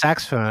play some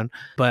saxophone,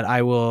 but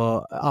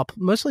I'll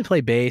mostly play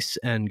bass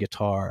and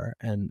guitar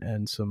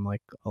and some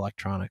like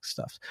electronic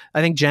stuff.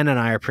 I think Jenn and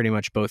I are pretty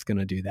much both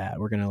gonna do that.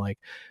 We're gonna like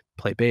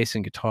play bass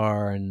and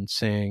guitar and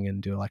sing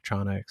and do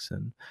electronics,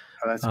 and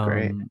Oh, that's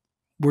great.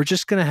 we're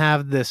just gonna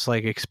have this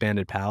like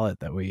expanded palette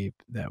that we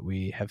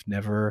have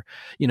never,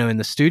 in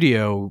the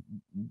studio,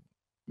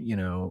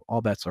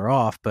 all bets are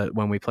off, but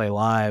when we play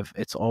live,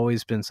 it's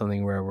always been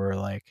something where we're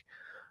like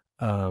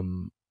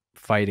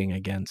fighting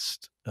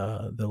against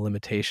the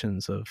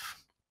limitations of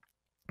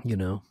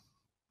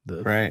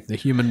the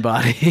human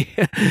body.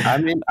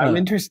 I'm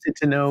interested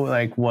to know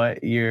like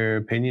what your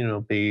opinion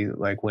will be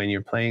like when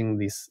you're playing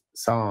these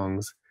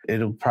songs.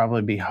 It'll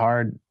probably be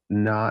hard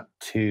not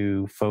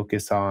to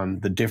focus on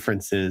the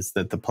differences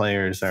that the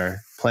players are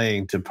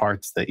playing to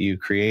parts that you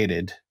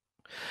created.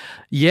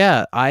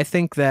 Yeah, I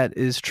think that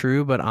is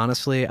true, but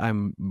honestly,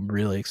 I'm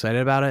really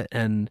excited about it.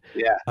 And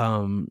Yeah.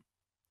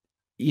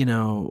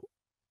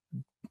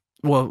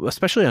 Well,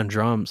 especially on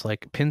drums,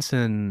 like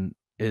Pinson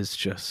is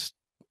just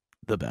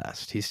the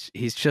best.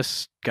 He's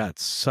just got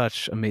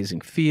such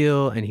amazing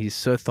feel, and he's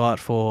so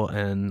thoughtful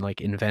and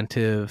like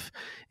inventive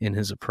in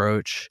his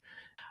approach.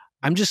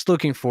 I'm just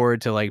looking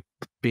forward to like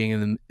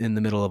being in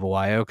the middle of a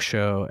Wye Oak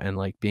show and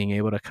like being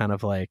able to kind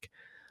of like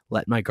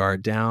let my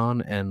guard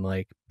down and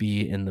like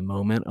be in the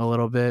moment a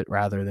little bit,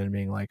 rather than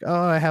being like,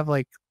 oh, I have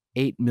like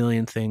 8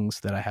 million things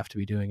that I have to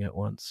be doing at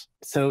once.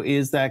 So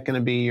is that going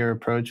to be your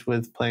approach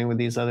with playing with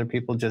these other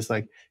people? Just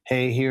like,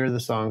 hey, here are the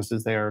songs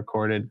as they are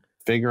recorded,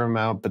 figure them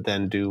out, but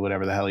then do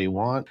whatever the hell you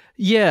want?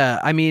 Yeah,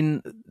 I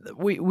mean,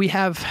 we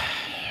have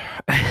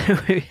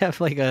we have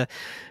like a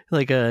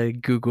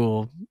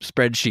Google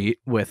spreadsheet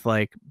with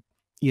like,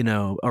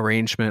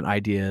 arrangement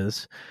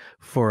ideas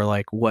for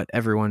like what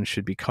everyone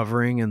should be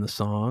covering in the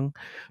song.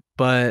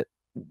 But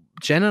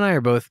Jenn and I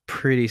are both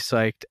pretty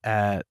psyched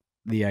at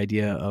the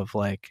idea of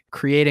like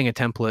creating a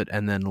template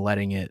and then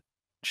letting it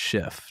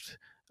shift.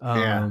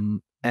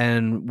 And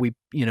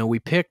we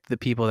picked the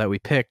people that we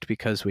picked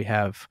because we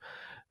have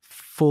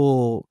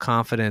full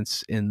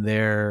confidence in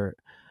their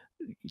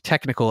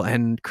technical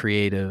and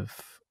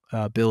creative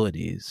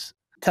abilities.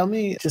 Tell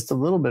me just a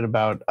little bit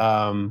about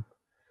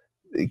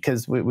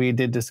because we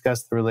did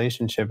discuss the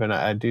relationship, and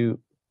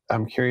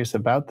I'm curious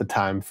about the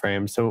time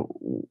frame. So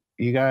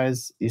you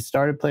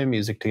started playing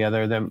music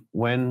together. Then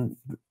when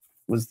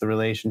was the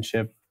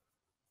relationship?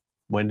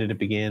 When did it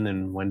begin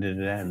and when did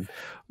it end?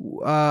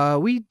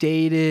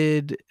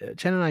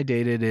 Jenn and I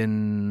dated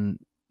in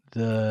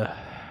it's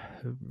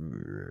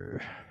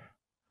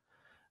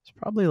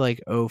probably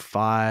like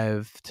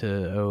 05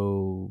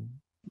 to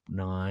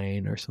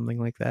 09 or something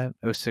like that.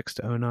 06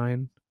 to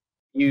 09.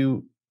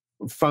 You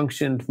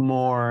functioned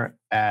more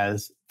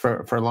as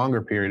for a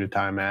longer period of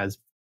time as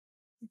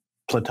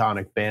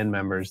platonic band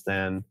members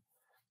than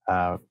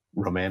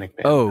romantic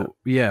band members.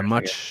 Yeah,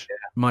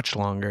 much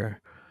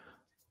longer.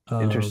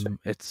 Interesting.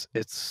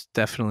 It's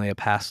definitely a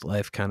past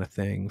life kind of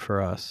thing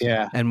for us.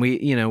 Yeah. And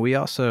we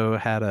also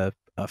had a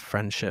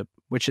friendship,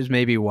 which is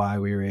maybe why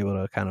we were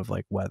able to kind of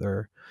like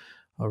weather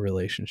a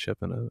relationship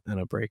and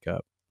a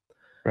breakup.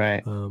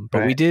 Right.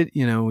 But we did,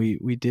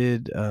 we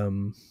did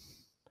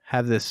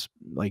have this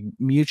like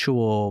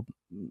mutual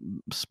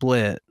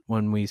split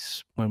when we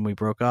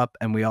broke up,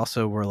 and we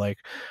also were like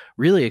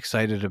really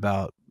excited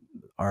about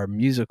our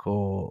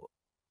musical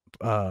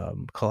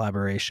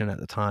collaboration at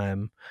the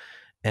time,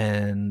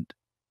 and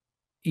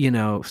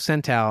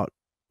sent out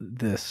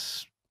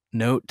this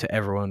note to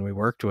everyone we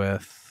worked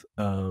with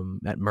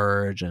at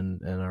Merge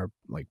and our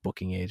like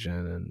booking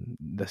agent and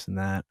this and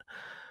that,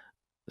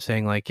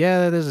 saying like,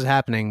 yeah, this is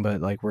happening, but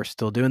like we're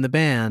still doing the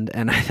band.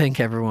 And I think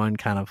everyone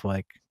kind of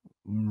like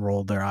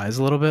rolled their eyes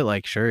a little bit,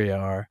 like, sure you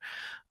are.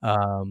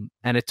 And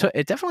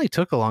it definitely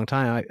took a long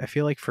time. I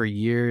feel like for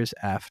years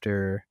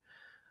after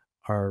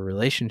our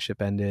relationship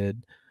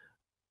ended,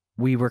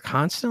 we were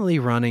constantly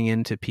running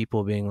into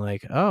people being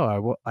like,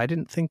 oh, I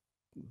didn't think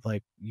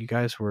like you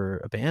guys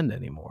were a band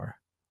anymore.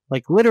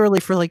 Like literally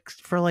for like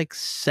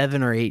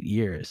 7 or 8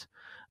 years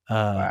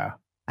Wow.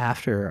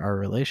 after our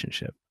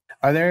relationship.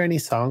 Are there any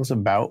songs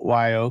about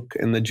Wye Oak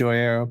in the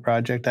Joyero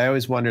project? I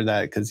always wonder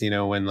that because,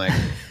 when like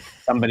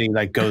somebody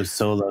like goes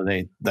solo,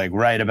 they like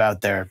write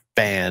about their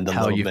band a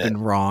How little you've bit.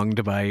 been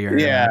wronged by your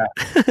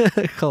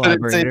collaborators.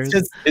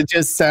 collaborators. It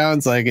just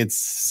sounds like it's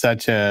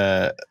such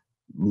a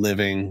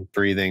living,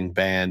 breathing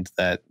band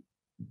that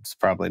it's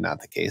probably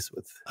not the case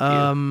with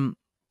you.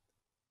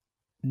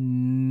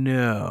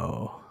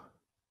 No.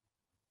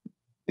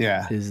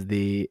 Yeah. Is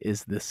the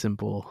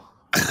simple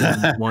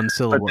one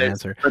syllable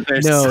answer. But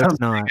there's no, something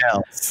it's not.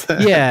 else.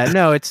 Yeah,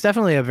 no, it's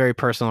definitely a very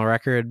personal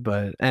record,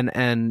 but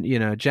and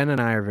Jenn and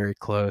I are very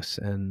close,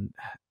 and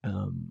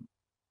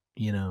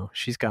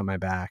she's got my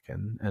back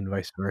and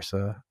vice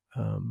versa.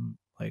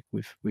 Like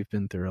we've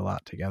been through a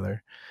lot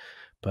together.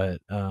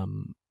 But I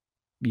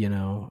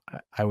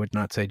would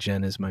not say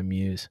Jenn is my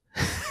muse.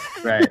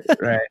 Right.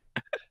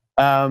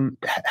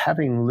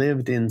 Having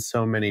lived in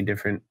so many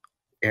different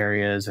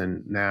areas,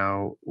 and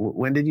now,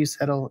 when did you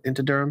settle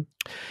into Durham?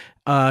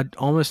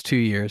 Almost 2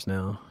 years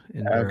now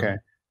in Durham. Okay.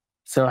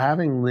 So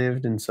having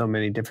lived in so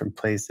many different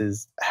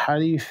places, how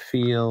do you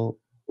feel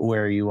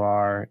where you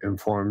are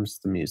informs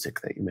the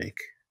music that you make?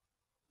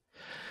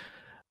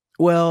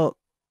 Well,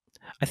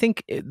 I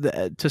think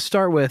to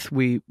start with,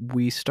 Jen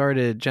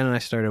and I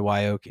started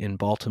Wye Oak in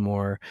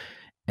Baltimore,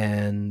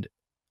 and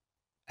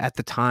at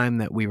the time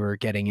that we were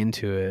getting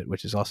into it,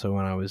 which is also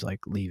when I was like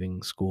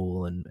leaving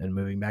school and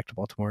moving back to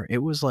Baltimore, it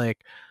was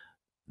like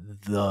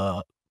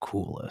the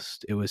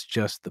coolest. It was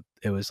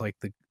like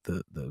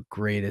the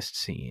greatest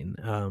scene.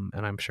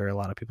 And I'm sure a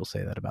lot of people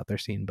say that about their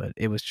scene, but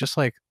it was just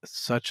like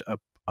such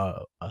a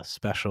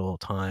special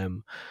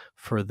time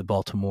for the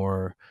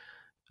Baltimore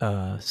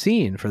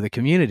scene, for the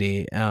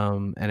community.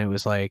 And it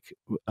was like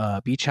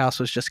Beach House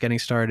was just getting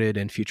started,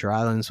 and Future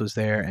Islands was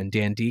there, and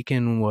Dan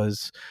Deacon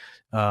was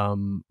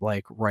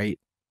like right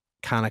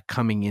kind of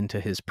coming into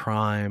his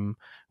prime,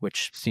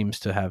 which seems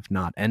to have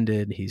not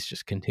ended. He's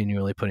just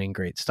continually putting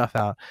great stuff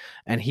out,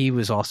 and he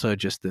was also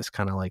just this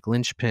kind of like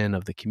linchpin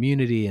of the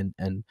community,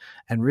 and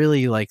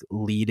really like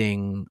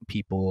leading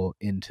people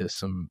into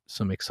some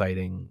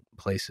exciting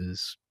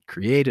places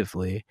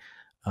creatively.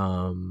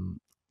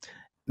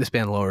 This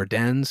band Lower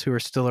Dens, who are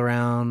still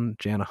around,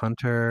 Jana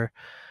Hunter,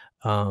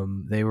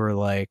 they were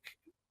like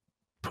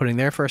putting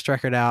their first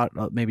record out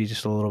maybe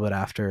just a little bit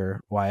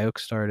after Wye Oak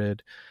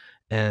started,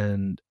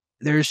 and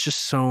there was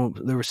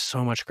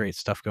so much great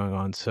stuff going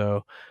on.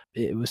 So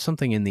it was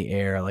something in the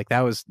air, like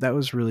that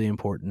was really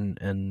important.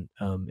 And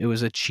it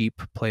was a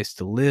cheap place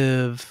to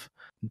live,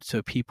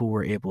 so people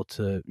were able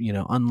to,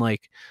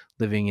 unlike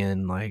living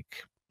in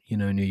like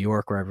New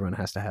York, where everyone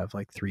has to have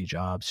like 3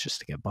 jobs just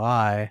to get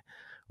by,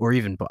 or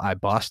even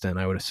Boston,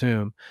 I would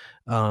assume,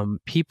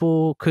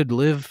 people could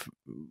live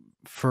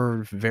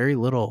for very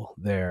little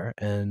there.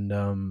 And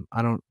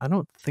I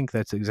don't think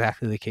that's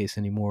exactly the case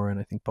anymore, and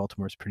I think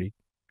Baltimore's pretty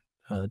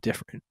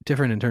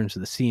different in terms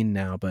of the scene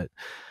now. But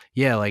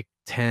yeah, like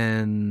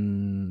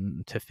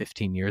 10 to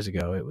 15 years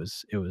ago, it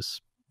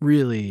was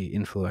really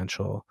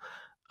influential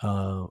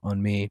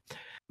on me.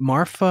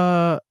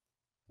 Marfa,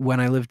 when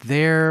I lived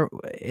there,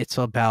 it's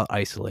about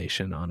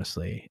isolation,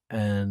 honestly,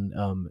 and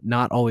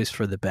not always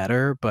for the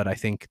better. But I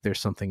think there's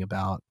something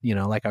about,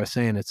 like I was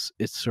saying, it's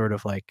sort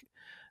of like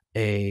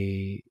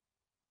a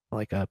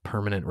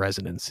permanent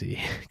residency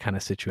kind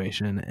of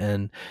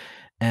situation,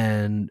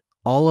 and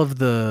all of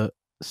the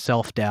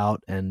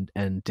self-doubt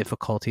and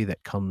difficulty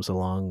that comes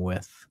along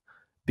with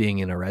being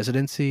in a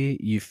residency,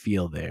 you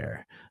feel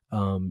there.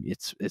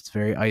 It's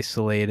very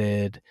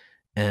isolated,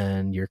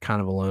 and you're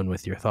kind of alone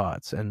with your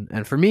thoughts.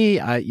 And for me,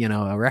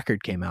 a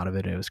record came out of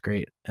it. It was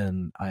great.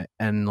 And I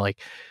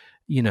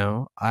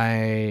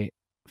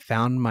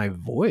found my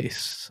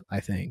voice,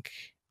 I think,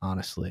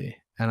 honestly.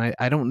 And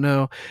I don't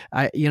know,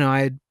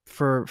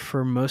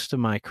 for most of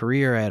my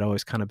career, I had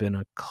always kind of been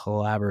a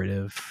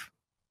collaborative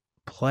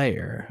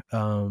player,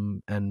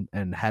 and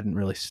hadn't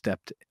really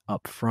stepped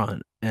up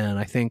front. And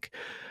I think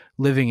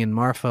living in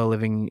Marfa,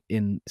 living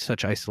in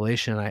such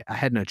isolation, I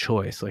had no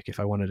choice. Like, if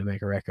I wanted to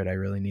make a record, I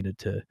really needed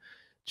to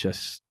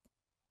just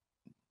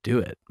do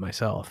it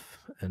myself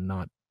and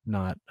not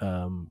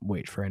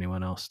wait for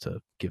anyone else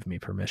to give me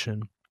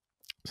permission.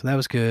 So that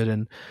was good.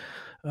 And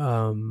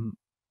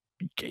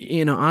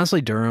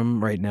honestly,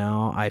 Durham right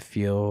now, I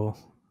feel,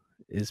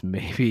 is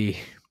maybe,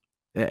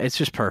 it's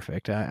just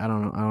perfect. I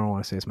don't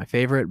want to say it's my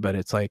favorite, but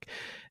it's like,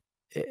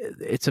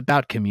 it's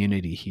about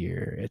community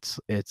here.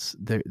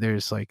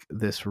 There's like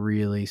this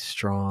really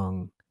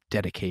strong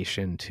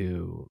dedication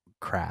to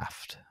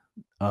craft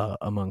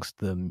amongst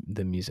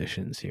the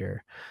musicians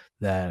here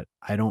that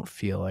I don't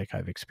feel like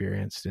I've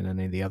experienced in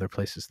any of the other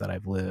places that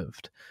I've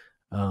lived.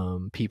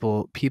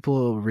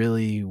 People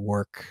really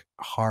work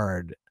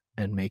hard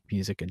and make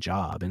music a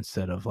job,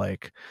 instead of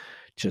like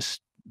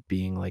just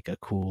being like a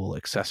cool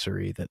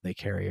accessory that they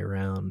carry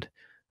around.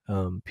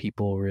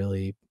 People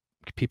really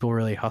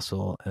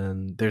hustle,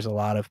 and there's a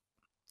lot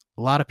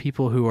of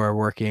people who are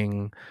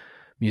working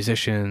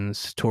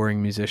musicians,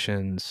 touring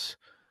musicians,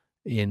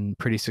 in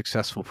pretty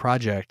successful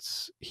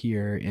projects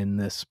here in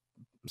this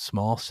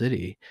small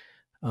city.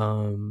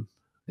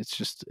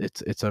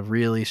 It's a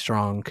really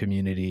strong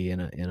community in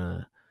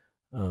a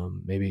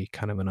maybe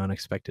kind of an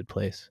unexpected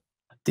place.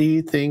 Do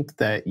you think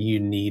that you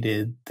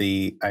needed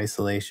the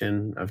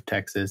isolation of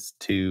Texas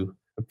to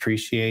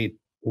appreciate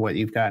what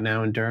you've got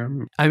now in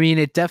Durham? I mean,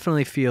 it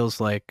definitely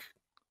feels like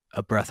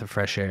a breath of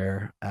fresh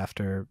air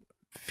after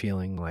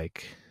feeling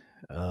like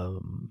a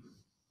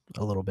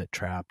little bit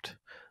trapped,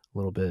 a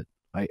little bit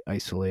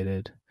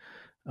isolated.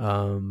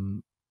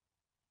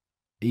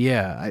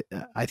 Yeah,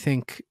 I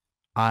think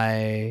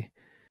I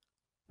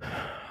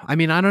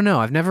mean, I don't know.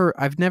 I've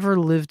never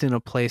lived in a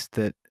place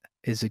that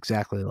is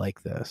exactly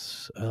like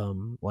this,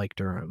 like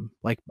Durham.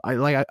 Like I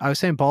was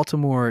saying,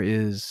 Baltimore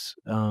was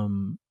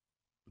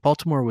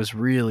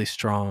really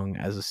strong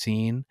as a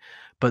scene,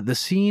 but the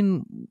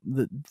scene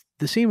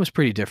was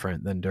pretty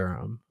different than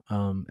Durham.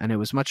 And it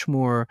was much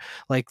more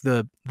like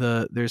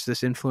there's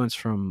this influence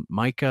from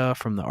Micah,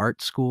 from the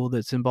art school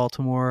that's in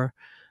Baltimore.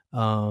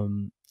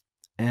 And,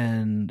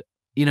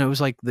 you know, it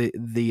was like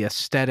the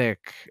aesthetic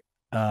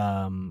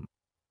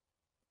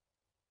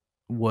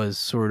was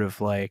sort of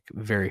like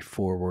very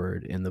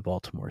forward in the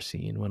Baltimore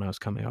scene when I was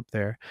coming up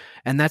there.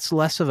 And that's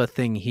less of a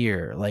thing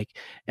here. Like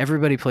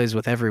everybody plays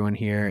with everyone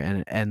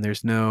here, and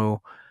there's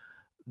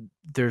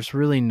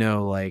really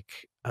no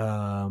like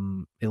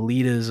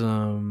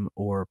elitism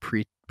or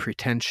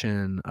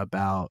pretension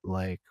about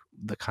like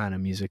the kind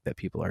of music that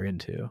people are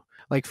into.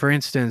 Like for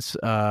instance,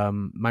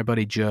 my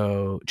buddy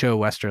Joe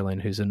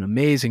Westerland, who's an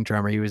amazing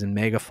drummer. He was in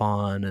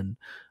Megafaun and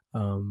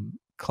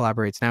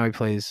collaborates. Now he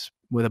plays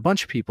with a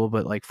bunch of people,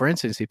 but like for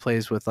instance, he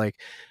plays with like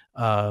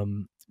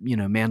you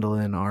know,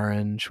 Mandolin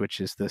Orange, which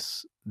is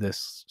this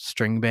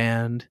string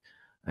band,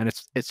 and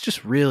it's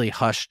just really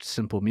hushed,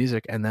 simple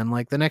music. And then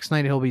like the next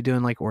night he'll be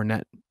doing like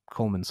Ornette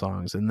Coleman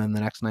songs, and then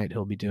the next night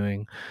he'll be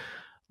doing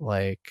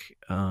like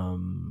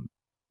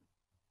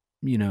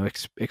you know,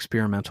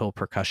 experimental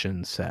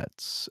percussion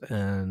sets,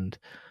 and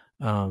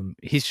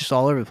he's just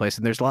all over the place.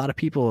 And there's a lot of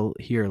people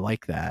here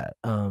like that,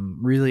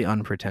 really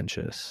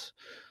unpretentious.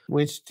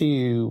 Which do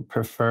you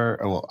prefer?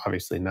 Well,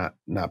 obviously not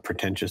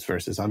pretentious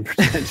versus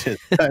unpretentious,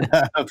 but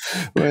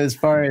as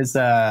far as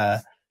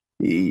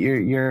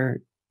your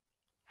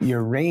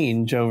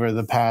range over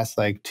the past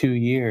like 2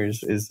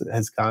 years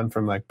has gone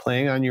from like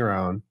playing on your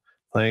own,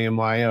 playing in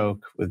Wye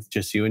Oak with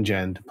just you and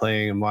Jenn, to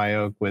playing in Wye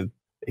Oak with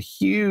a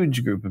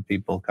huge group of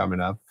people coming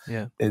up.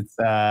 Yeah, it's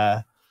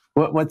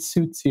what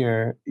suits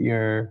your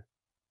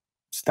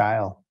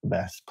style the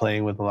best?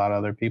 Playing with a lot of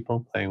other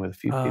people, playing with a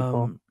few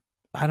people.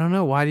 I don't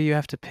know. Why do you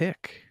have to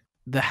pick?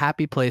 The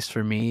happy place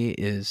for me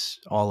is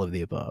all of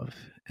the above.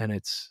 And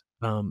it's,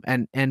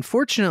 and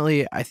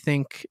fortunately, I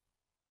think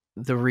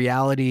the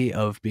reality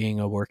of being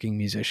a working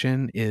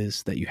musician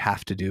is that you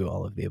have to do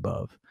all of the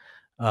above.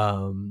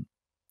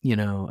 You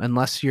know,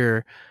 unless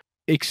you're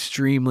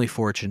extremely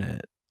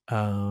fortunate,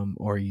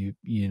 or you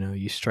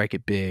strike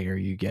it big, or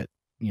you get,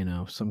 you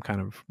know, some kind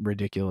of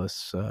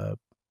ridiculous,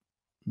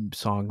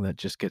 song that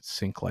just gets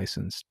sync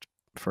licensed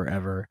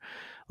forever.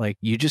 Like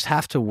you just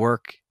have to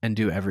work and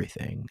do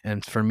everything.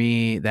 And for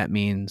me, that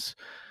means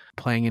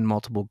playing in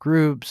multiple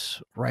groups,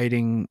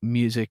 writing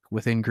music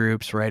within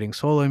groups, writing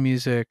solo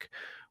music,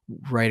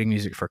 writing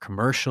music for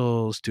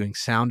commercials, doing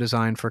sound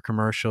design for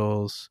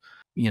commercials,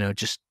 you know,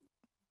 just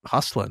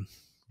hustling.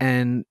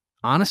 And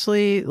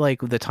honestly,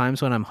 like the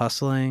times when I'm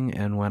hustling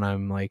and when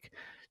I'm like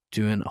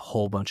doing a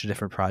whole bunch of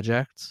different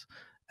projects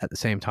at the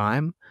same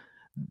time,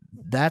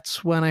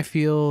 that's when I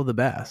feel the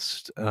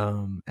best.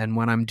 And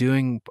when I'm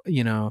doing,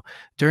 you know,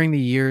 during the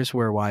years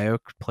where Wye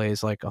Oak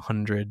plays like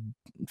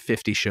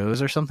 150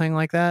 shows or something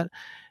like that,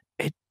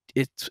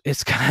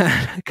 it's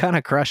kind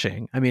of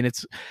crushing. I mean,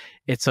 it's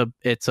a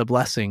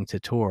blessing to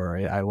tour.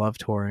 I love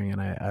touring,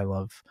 and I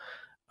love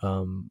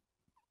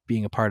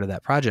being a part of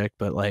that project.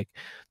 But like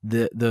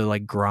the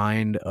like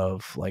grind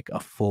of like a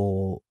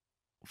full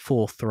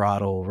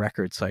throttle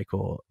record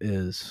cycle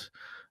is,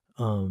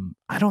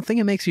 I don't think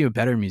it makes you a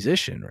better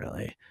musician,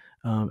 really.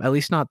 At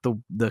least not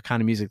the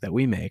kind of music that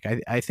we make.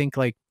 I think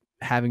like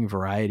having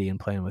variety and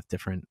playing with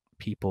different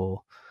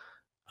people,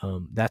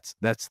 that's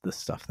the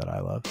stuff that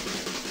I love.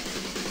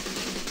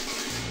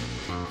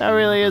 That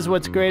really is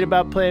what's great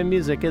about playing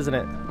music, isn't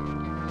it?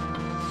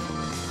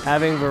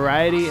 Having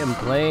variety and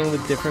playing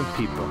with different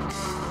people.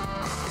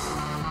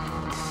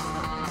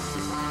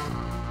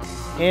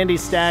 Andy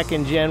Stack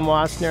and Jenn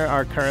Wasner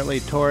are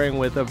currently touring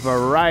with a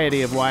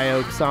variety of Wye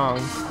Oak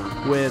songs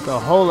with a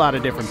whole lot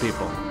of different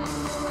people.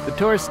 The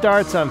tour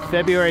starts on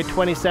February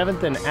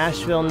 27th in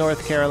Asheville,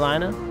 North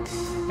Carolina.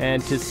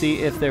 And to see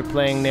if they're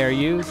playing near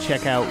you,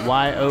 check out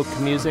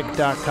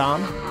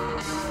wyeoakmusic.com.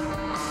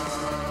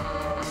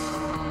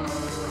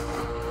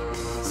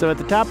 So at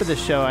the top of the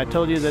show, I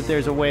told you that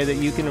there's a way that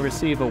you can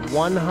receive a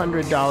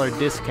 $100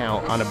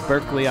 discount on a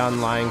Berklee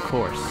Online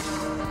course.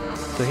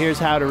 So here's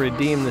how to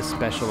redeem this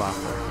special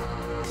offer.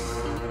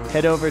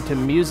 Head over to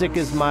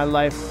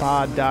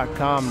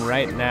musicismylifepod.com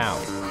right now.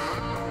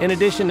 In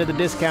addition to the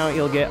discount,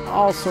 you'll get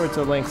all sorts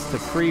of links to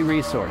free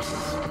resources.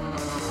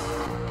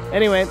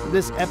 Anyway,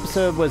 this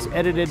episode was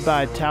edited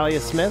by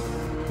Talia Smith,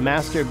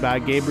 mastered by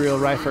Gabriel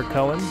Reifer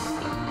Cohen.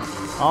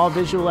 All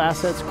visual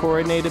assets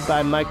coordinated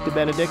by Mike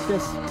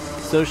DeBenedictis.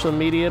 Social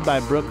media by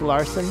Brooke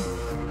Larson.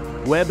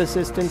 Web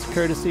assistance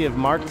courtesy of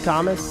Mark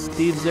Thomas,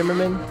 Steve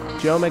Zimmerman,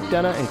 Joe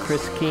McDonough, and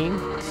Chris Keene.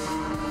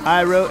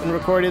 I wrote and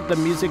recorded the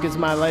Music Is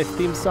My Life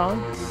theme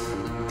song,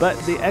 but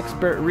the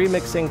expert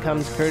remixing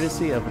comes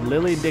courtesy of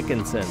Lily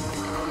Dickinson.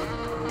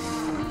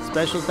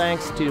 Special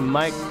thanks to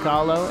Mike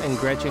Kahlo and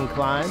Gretchen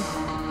Klein,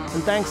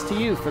 and thanks to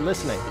you for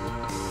listening.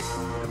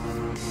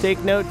 Take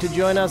note to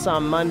join us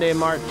on Monday,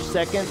 March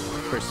 2nd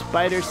for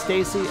Spider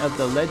Stacy of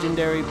the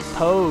legendary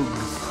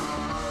Pogues.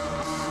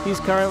 He's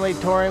currently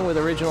touring with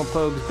original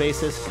Pogues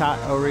bassist Kat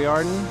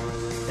O'Riordan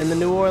and the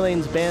New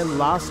Orleans band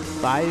Lost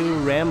Bayou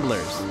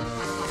Ramblers.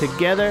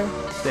 Together,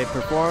 they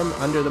perform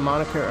under the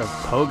moniker of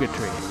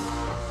Pogatry.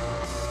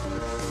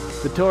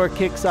 The tour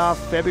kicks off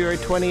February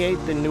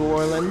 28th in New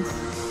Orleans.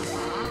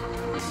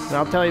 And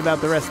I'll tell you about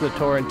the rest of the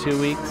tour in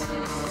 2 weeks.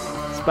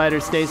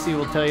 Spider Stacy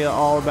will tell you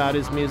all about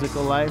his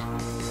musical life.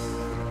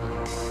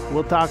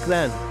 We'll talk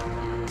then.